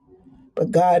doing, but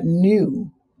God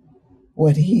knew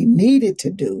what he needed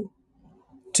to do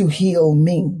to heal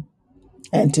me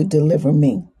and to deliver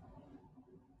me.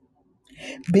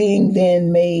 Being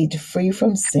then made free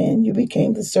from sin, you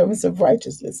became the servants of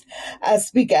righteousness. I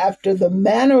speak after the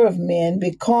manner of men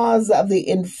because of the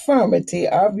infirmity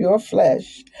of your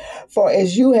flesh. For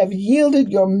as you have yielded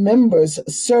your members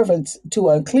servants to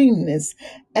uncleanness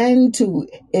and to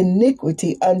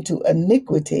iniquity unto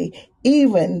iniquity,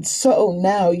 even so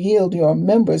now yield your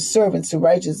members servants to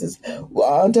righteousness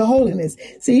unto holiness.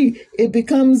 See, it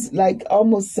becomes like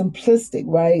almost simplistic,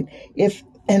 right?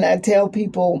 And I tell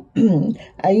people,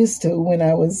 I used to, when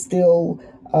I was still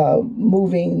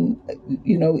moving,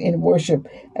 in worship,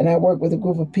 and I worked with a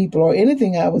group of people, or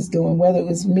anything I was doing, whether it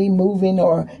was me moving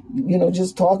or,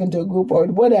 just talking to a group or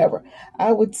whatever,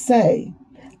 I would say,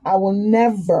 I will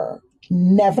never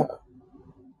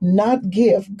not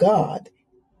give God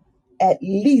at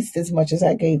least as much as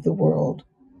I gave the world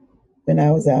when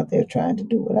I was out there trying to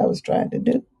do what I was trying to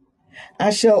do. I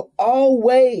shall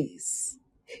always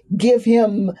give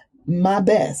him my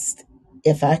best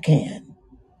if I can.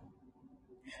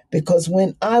 Because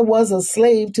when I was a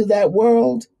slave to that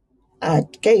world, I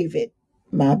gave it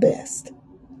my best,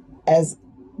 as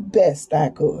best I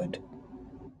could.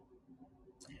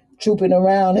 Trooping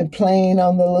around and playing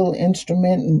on the little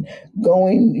instrument and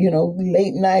going,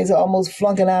 late nights, almost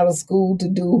flunking out of school to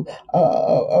do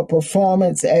a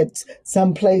performance at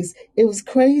some place. It was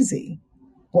crazy.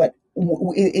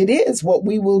 It is what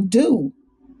we will do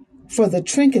for the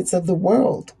trinkets of the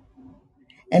world,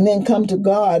 and then come to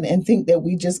God and think that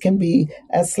we just can be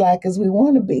as slack as we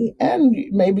want to be. And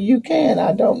maybe you can,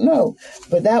 I don't know.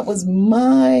 But that was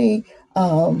my,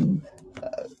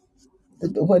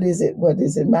 what is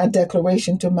it? My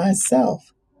declaration to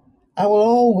myself. I will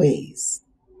always,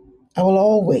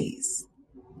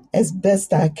 as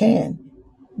best I can,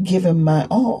 give him my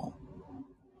all.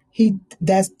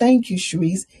 Thank you,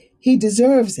 Sharice. He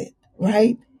deserves it,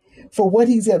 right? For what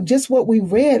he's done, just what we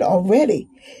read already.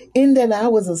 In that I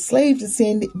was a slave to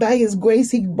sin, by his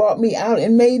grace he brought me out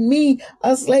and made me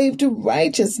a slave to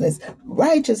righteousness.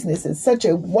 Righteousness is such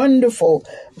a wonderful,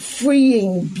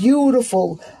 freeing,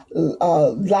 beautiful,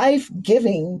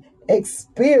 life-giving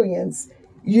experience.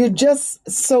 You're just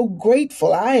so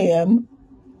grateful. I am,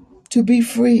 to be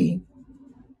free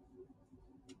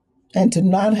and to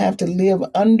not have to live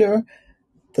under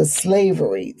the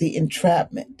slavery, the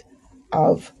entrapment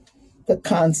of the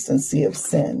constancy of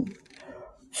sin.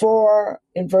 For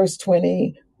in verse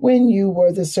 20, when you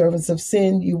were the servants of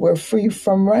sin, you were free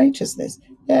from righteousness.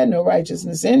 You had no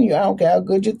righteousness in you. I don't care how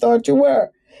good you thought you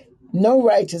were. No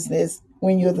righteousness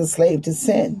when you're the slave to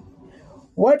sin.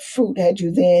 What fruit had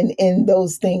you then in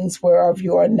those things whereof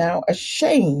you are now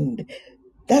ashamed?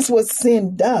 That's what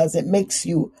sin does. It makes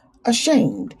you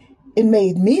ashamed. It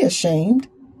made me ashamed,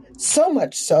 so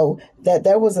much so that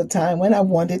there was a time when I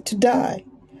wanted to die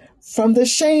from the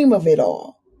shame of it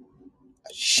all.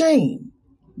 Shame,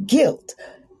 guilt,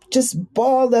 just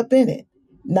balled up in it,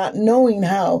 not knowing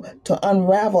how to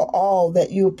unravel all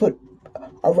that you put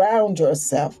around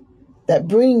yourself that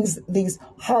brings these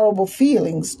horrible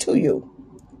feelings to you.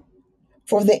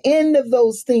 For the end of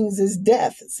those things is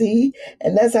death, see?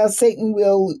 And that's how Satan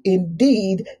will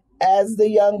indeed, as the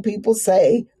young people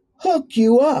say, hook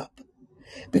you up.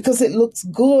 Because it looks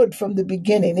good from the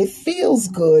beginning. It feels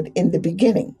good in the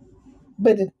beginning.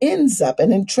 But it ends up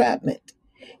an entrapment.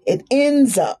 It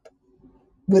ends up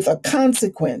with a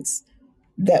consequence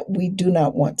that we do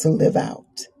not want to live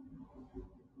out.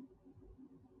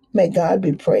 May God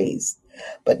be praised.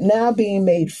 But now being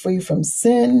made free from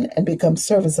sin and become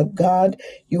servants of God,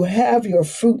 you have your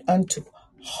fruit unto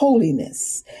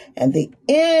holiness. And the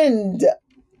end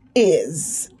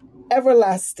is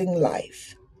everlasting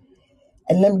life.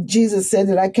 And then Jesus said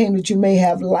that I came that you may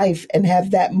have life and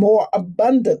have that more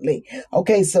abundantly.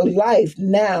 Okay, so life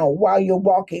now while you're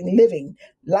walking, living.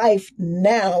 Life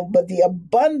now, but the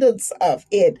abundance of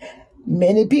it.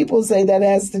 Many people say that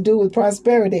has to do with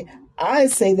prosperity. I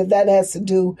say that has to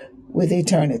do with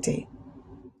eternity.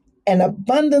 An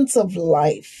abundance of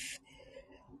life.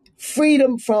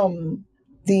 Freedom from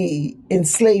the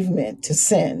enslavement to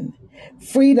sin.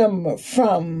 Freedom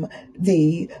from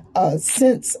the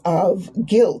sense of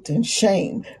guilt and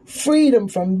shame. Freedom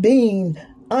from being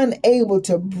unable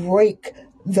to break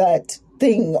that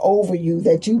thing over you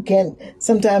that you can't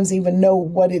sometimes even know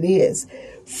what it is.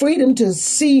 Freedom to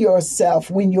see yourself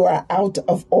when you are out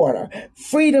of order.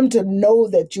 Freedom to know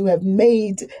that you have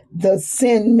made the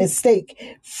sin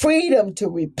mistake. Freedom to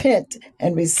repent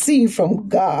and receive from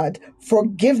God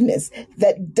forgiveness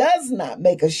that does not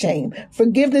make us shame.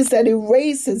 Forgiveness that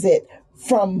erases it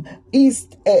from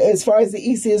east, as far as the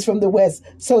east is from the west,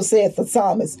 so saith the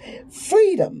psalmist.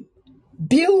 Freedom,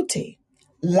 beauty,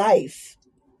 life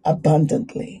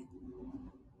abundantly.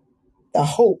 The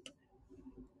hope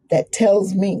that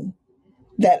tells me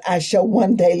that I shall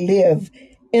one day live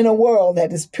in a world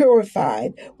that is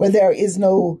purified, where there is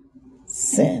no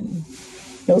sin,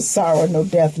 no sorrow, no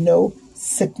death, no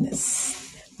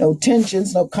sickness, no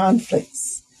tensions, no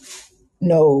conflicts,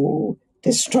 no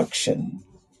destruction,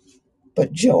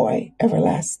 but joy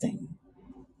everlasting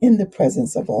in the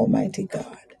presence of Almighty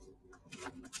God.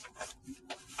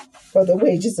 For the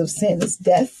wages of sin is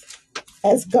death,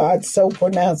 as God so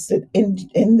pronounced it in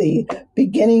the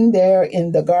beginning there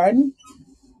in the garden.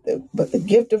 But the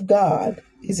gift of God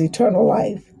is eternal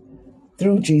life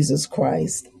through Jesus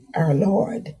Christ our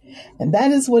Lord. And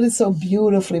that is what is so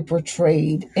beautifully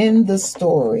portrayed in the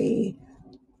story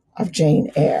of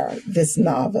Jane Eyre, this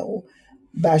novel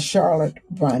by Charlotte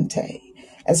Bronte.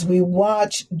 As we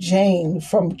watch Jane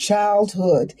from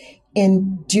childhood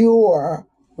endure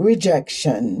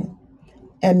rejection,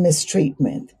 and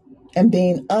mistreatment, and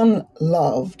being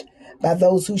unloved by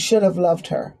those who should have loved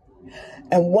her.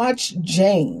 And watch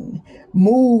Jane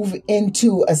move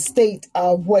into a state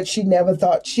of what she never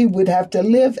thought she would have to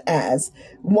live as,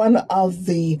 one of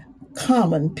the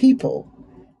common people,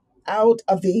 out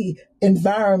of the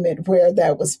environment where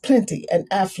there was plenty and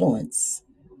affluence.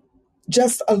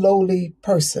 Just a lowly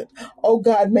person. Oh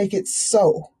God, make it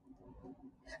so.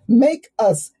 Make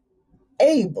us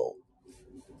able,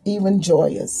 even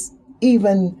joyous,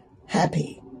 even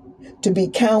happy, to be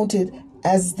counted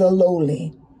as the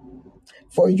lowly.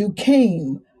 For you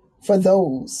came for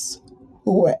those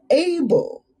who were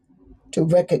able to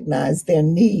recognize their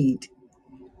need,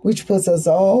 which puts us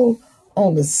all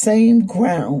on the same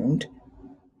ground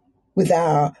with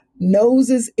our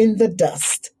noses in the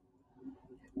dust.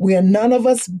 We are none of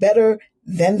us better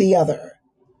than the other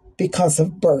because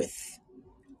of birth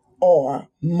or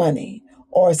money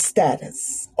or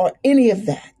status or any of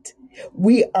that.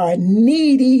 We are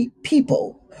needy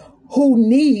people who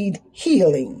need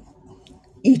healing,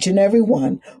 each and every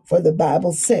one, for the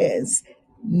Bible says,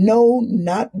 no,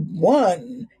 not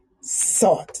one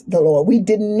sought the Lord. We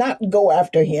did not go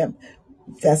after him.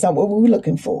 That's not what we were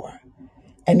looking for.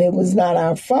 And it was not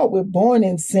our fault. We're born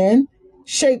in sin,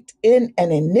 shaped in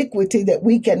an iniquity that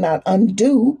we cannot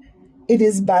undo. It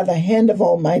is by the hand of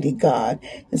Almighty God.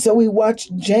 And so we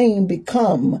watched Jane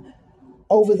become,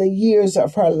 over the years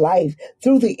of her life,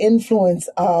 through the influence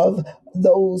of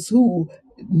those who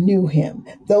knew him,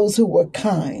 those who were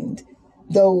kind,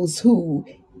 those who,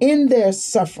 in their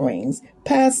sufferings,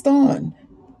 passed on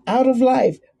out of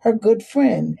life. Her good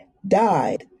friend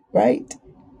died, right?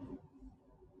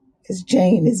 As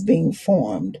Jane is being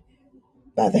formed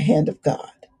by the hand of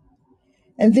God.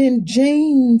 And then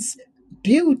Jane's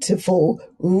beautiful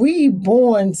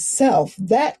reborn self,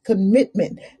 that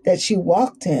commitment that she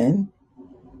walked in,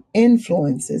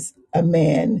 influences a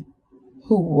man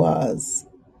who was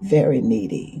very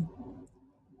needy.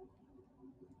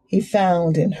 He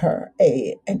found in her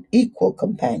an equal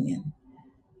companion,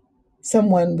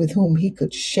 someone with whom he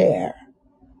could share,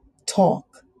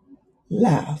 talk,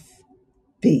 laugh,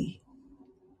 be,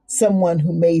 someone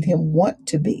who made him want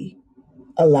to be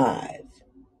alive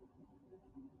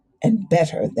and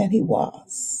better than he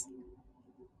was,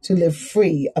 to live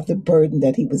free of the burden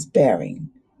that he was bearing.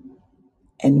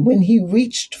 And when he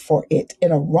reached for it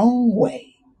in a wrong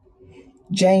way,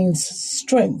 Jane's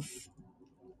strength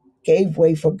gave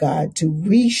way for God to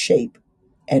reshape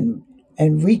and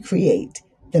recreate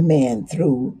the man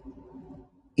through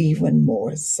even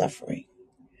more suffering.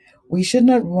 We should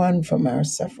not run from our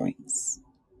sufferings,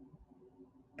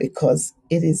 because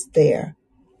it is there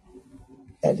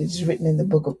that it is written in the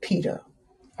book of Peter,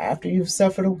 after you've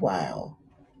suffered a while,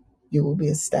 you will be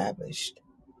established,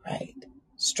 right?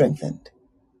 Strengthened.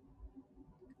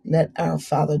 Let our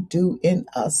Father do in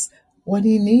us what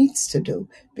he needs to do,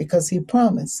 because he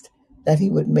promised that he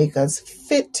would make us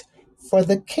fit for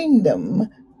the kingdom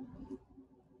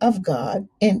of God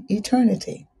in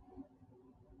eternity.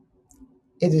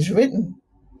 It is written,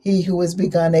 he who has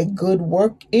begun a good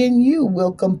work in you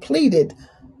will complete it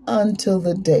until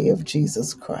the day of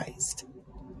Jesus Christ.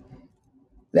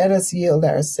 Let us yield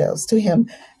ourselves to him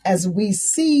as we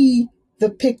see the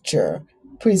picture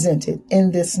presented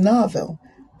in this novel.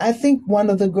 I think one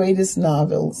of the greatest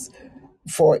novels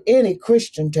for any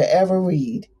Christian to ever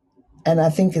read. And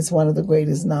I think it's one of the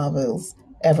greatest novels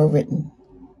ever written.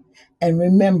 And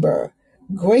remember,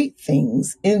 great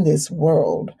things in this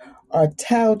world are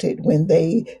touted when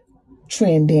they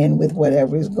trend in with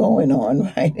whatever is going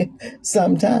on, right?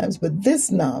 Sometimes. But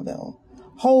this novel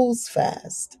holds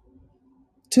fast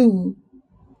to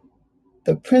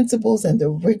the principles and the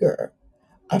rigor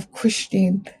of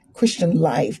Christian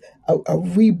life, a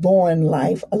reborn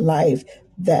life, a life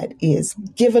that is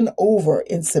given over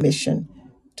in submission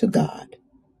to God.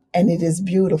 And it is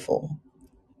beautiful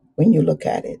when you look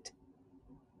at it.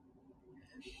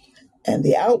 And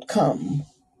the outcome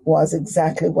was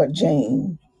exactly what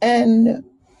Jane and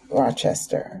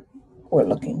Rochester were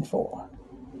looking for.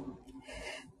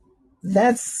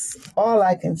 That's all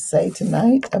I can say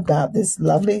tonight about this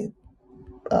lovely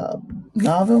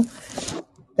novel.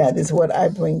 That is what I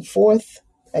bring forth.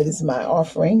 That is my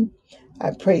offering.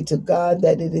 I pray to God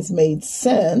that it has made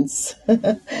sense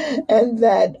and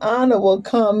that Anna will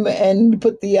come and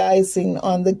put the icing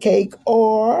on the cake,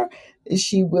 or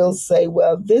she will say,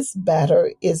 well, this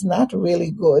batter is not really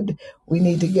good. We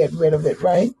need to get rid of it,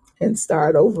 right? And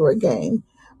start over again.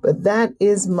 But that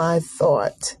is my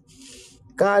thought.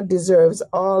 God deserves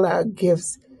all our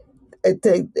gifts.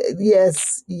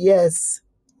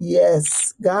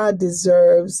 Yes. God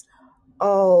deserves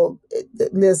all,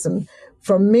 listen,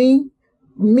 from me,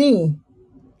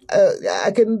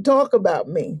 I can talk about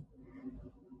me.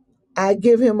 I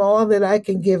give him all that I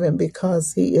can give him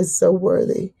because he is so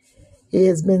worthy. He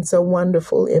has been so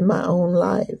wonderful in my own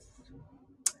life.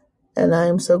 And I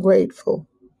am so grateful.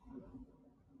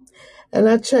 And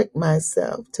I check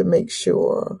myself to make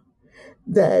sure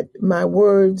that my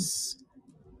words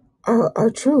are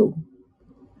true.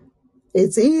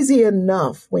 It's easy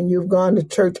enough when you've gone to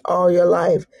church all your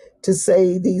life to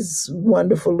say these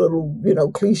wonderful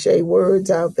little, cliche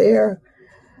words out there.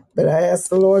 But I ask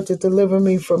the Lord to deliver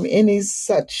me from any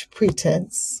such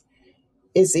pretense.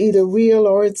 It's either real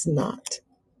or it's not.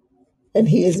 And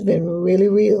he has been really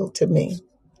real to me.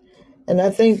 And I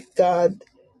thank God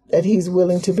that he's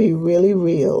willing to be really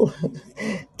real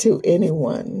to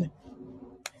anyone.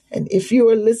 And if you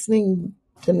are listening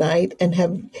tonight and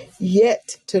have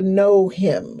yet to know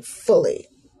him fully,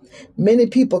 many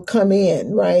people come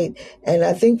in, right? And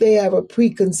I think they have a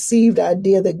preconceived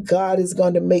idea that God is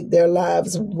going to make their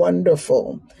lives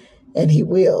wonderful. And he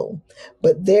will.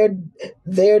 But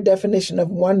their definition of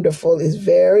wonderful is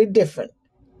very different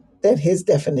than his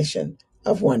definition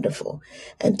of wonderful.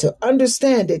 And to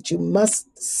understand it, you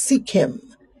must seek him.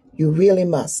 You really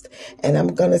must. And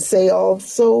I'm going to say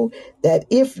also that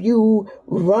if you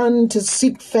run to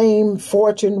seek fame,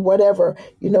 fortune, whatever,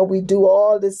 we do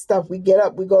all this stuff. We get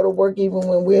up, we go to work even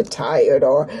when we're tired,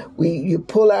 or you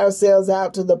pull ourselves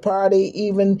out to the party,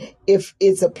 even if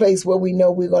it's a place where we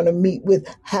know we're going to meet with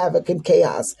havoc and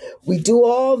chaos. We do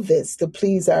all this to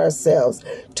please ourselves,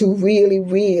 to really,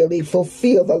 really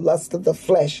fulfill the lust of the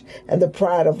flesh and the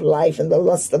pride of life and the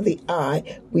lust of the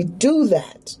eye. We do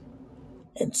that.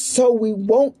 And so we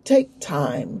won't take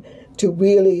time to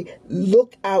really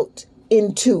look out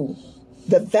into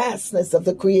the vastness of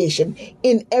the creation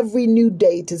in every new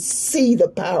day to see the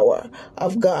power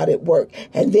of God at work,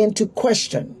 and then to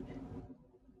question,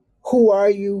 who are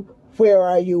you? Where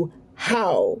are you?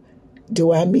 How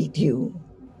do I meet you?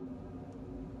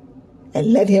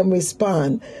 And let him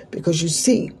respond, because you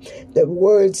see, the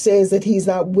word says that he's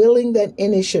not willing that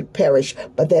any should perish,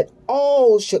 but that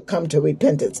all should come to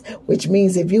repentance, which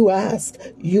means if you ask,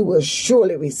 you will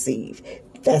surely receive.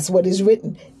 That's what is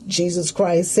written. Jesus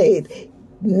Christ said,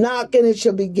 knock and it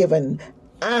shall be given.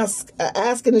 Ask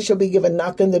and it shall be given.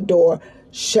 Knock and the door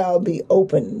shall be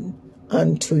open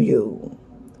unto you.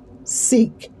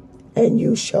 Seek and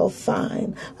you shall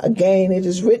find. Again, it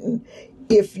is written,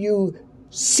 if you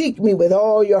seek me with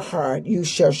all your heart, you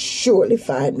shall surely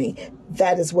find me.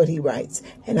 That is what he writes.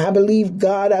 And I believe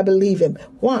God, I believe him.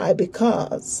 Why?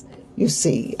 Because, you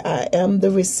see, I am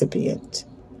the recipient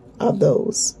of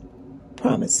those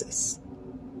promises.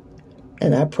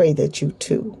 And I pray that you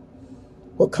too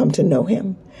will come to know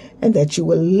him, and that you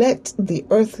will let the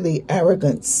earthly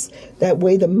arrogance, that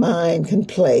way the mind can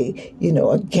play,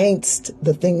 against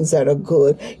the things that are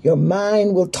good. Your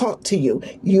mind will talk to you.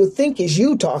 You think it's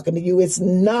you talking to you. It's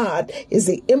not. It's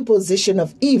the imposition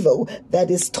of evil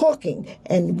that is talking.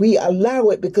 And we allow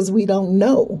it because we don't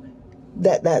know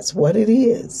that that's what it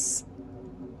is.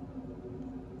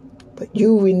 But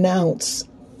you renounce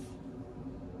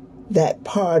that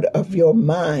part of your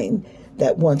mind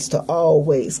that wants to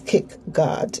always kick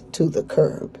God to the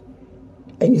curb.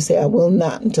 And you say, I will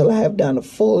not until I have done a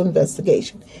full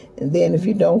investigation. And then if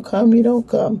you don't come, you don't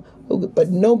come. But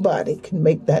nobody can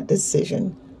make that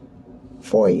decision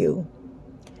for you.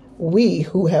 We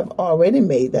who have already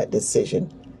made that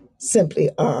decision simply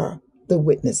are the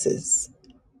witnesses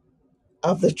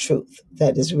of the truth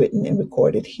that is written and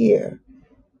recorded here.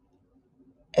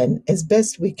 And as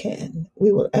best we can,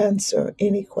 we will answer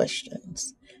any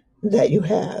questions that you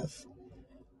have.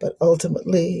 But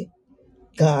ultimately,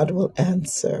 God will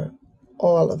answer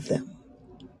all of them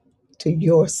to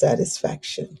your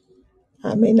satisfaction.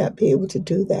 I may not be able to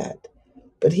do that,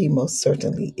 but he most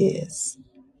certainly is.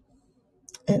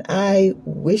 And I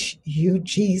wish you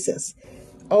Jesus.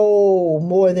 Oh,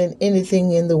 more than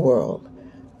anything in the world,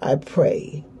 I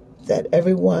pray that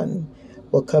everyone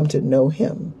will come to know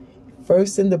him,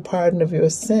 first in the pardon of your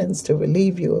sins, to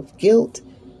relieve you of guilt,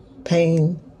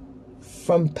 pain,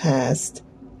 from past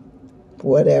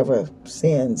whatever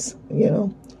sins,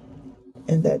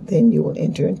 and that then you will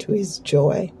enter into his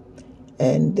joy.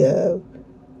 And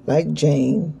like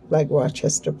Jane, like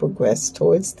Rochester, progress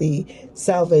towards the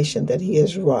salvation that he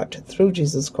has wrought through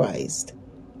Jesus Christ,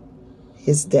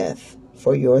 his death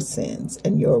for your sins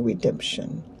and your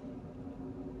redemption,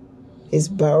 his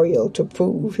burial to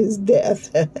prove his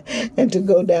death, and to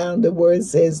go down, the word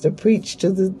says, to preach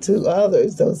to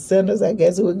others, those sinners, I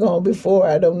guess, who were gone before.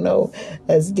 I don't know.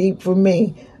 That's deep for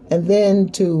me. and then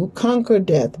to conquer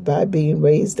death by being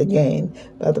raised again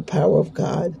by the power of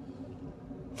God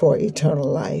for eternal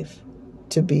life,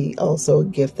 to be also a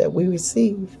gift that we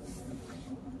receive.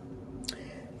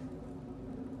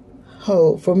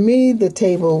 Oh, for me, the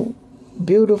table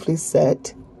beautifully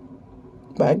set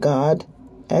by God,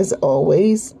 as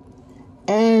always,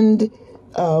 and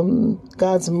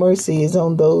God's mercy is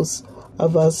on those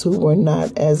of us who were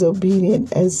not as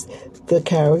obedient as the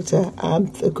character. I'm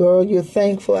the girl, you're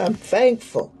thankful. I'm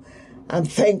thankful. I'm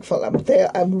thankful.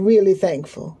 I'm really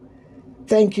thankful.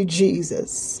 Thank you,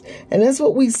 Jesus. And that's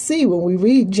what we see when we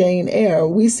read Jane Eyre.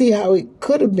 We see how it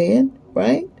could have been,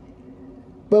 right?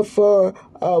 But for,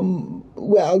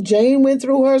 Jane went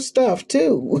through her stuff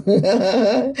too.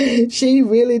 She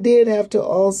really did have to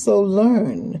also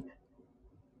learn.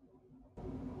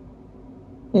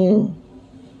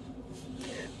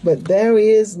 But there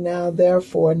is now,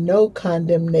 therefore, no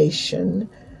condemnation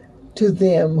to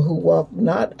them who walk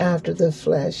not after the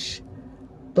flesh,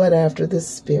 but after the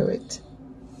Spirit.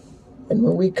 And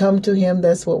when we come to him,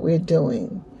 that's what we're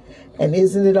doing. And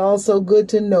isn't it also good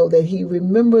to know that he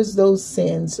remembers those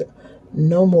sins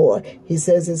no more? He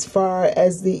says, as far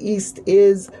as the east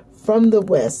is from the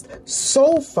west,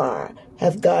 so far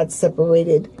hath God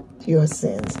separated your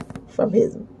sins from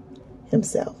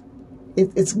himself.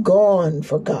 It's gone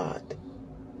for God.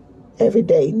 Every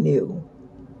day new,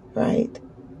 right?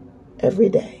 Every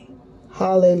day.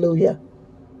 Hallelujah.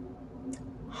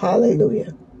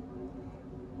 Hallelujah.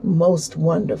 Most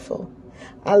wonderful.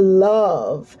 I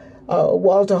love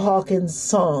Walter Hawkins'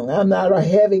 song. I'm not a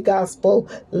heavy gospel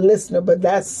listener, but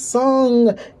that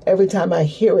song, every time I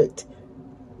hear it,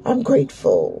 I'm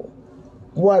grateful.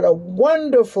 What a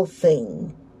wonderful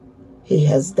thing he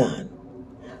has done.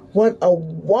 What a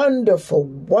wonderful,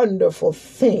 wonderful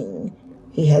thing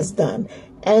he has done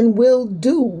and will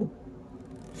do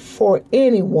for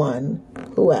anyone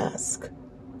who asks.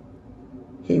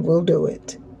 He will do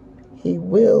it. He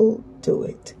will do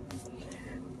it.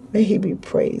 May he be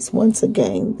praised. Once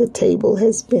again, the table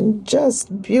has been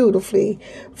just beautifully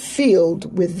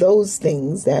filled with those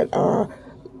things that are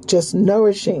just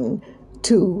nourishing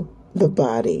to the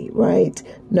body, right?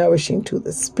 Nourishing to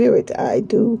the spirit. I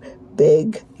do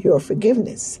beg your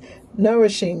forgiveness.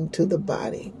 Nourishing to the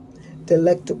body.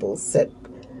 Delectable, set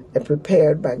and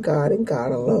prepared by God and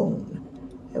God alone.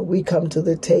 And we come to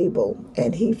the table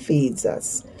and he feeds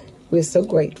us. We're so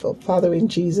grateful. Father, in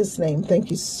Jesus' name,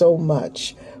 thank you so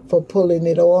much for pulling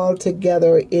it all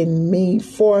together in me,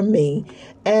 for me,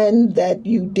 and that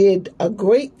you did a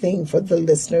great thing for the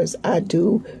listeners. I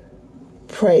do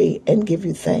pray and give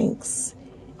you thanks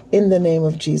in the name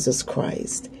of Jesus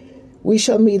Christ. We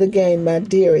shall meet again, my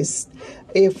dearest,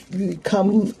 if you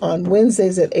come on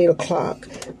Wednesdays at 8 o'clock.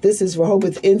 This is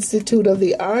Rehoboth Institute of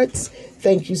the Arts.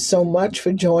 Thank you so much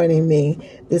for joining me.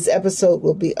 This episode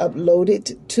will be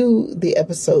uploaded to the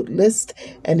episode list.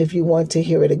 And if you want to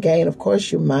hear it again, of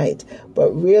course you might.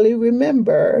 But really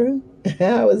remember,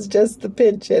 I was just the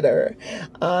pinch hitter.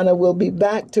 Anna will be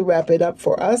back to wrap it up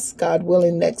for us, God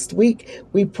willing, next week.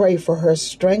 We pray for her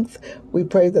strength. We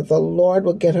pray that the Lord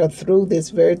will get her through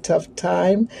this very tough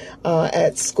time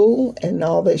at school and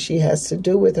all that she has to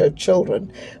do with her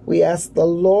children. We ask the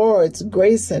Lord's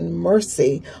grace and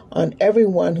mercy on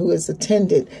everyone who has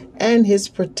attended and his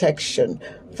protection.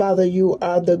 Father, you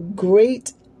are the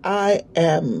great I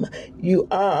am. You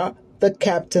are the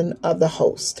captain of the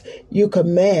host. You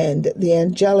command the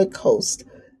angelic host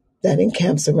that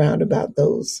encamps around about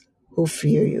those who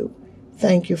fear you.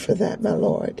 Thank you for that, my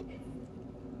Lord.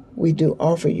 We do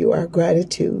offer you our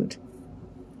gratitude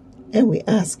and we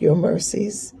ask your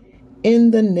mercies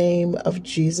in the name of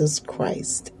Jesus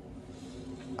Christ.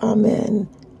 Amen.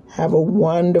 Have a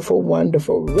wonderful,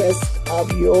 wonderful rest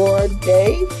of your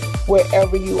day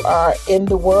wherever you are in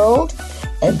the world.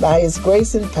 And by his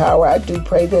grace and power, I do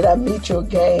pray that I meet you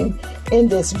again in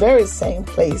this very same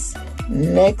place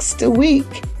next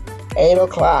week, 8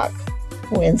 o'clock,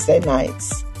 Wednesday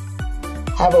nights.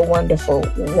 Have a wonderful,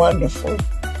 wonderful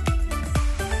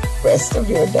rest of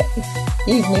your day,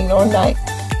 evening or night.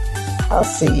 I'll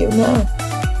see you now.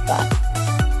 Bye.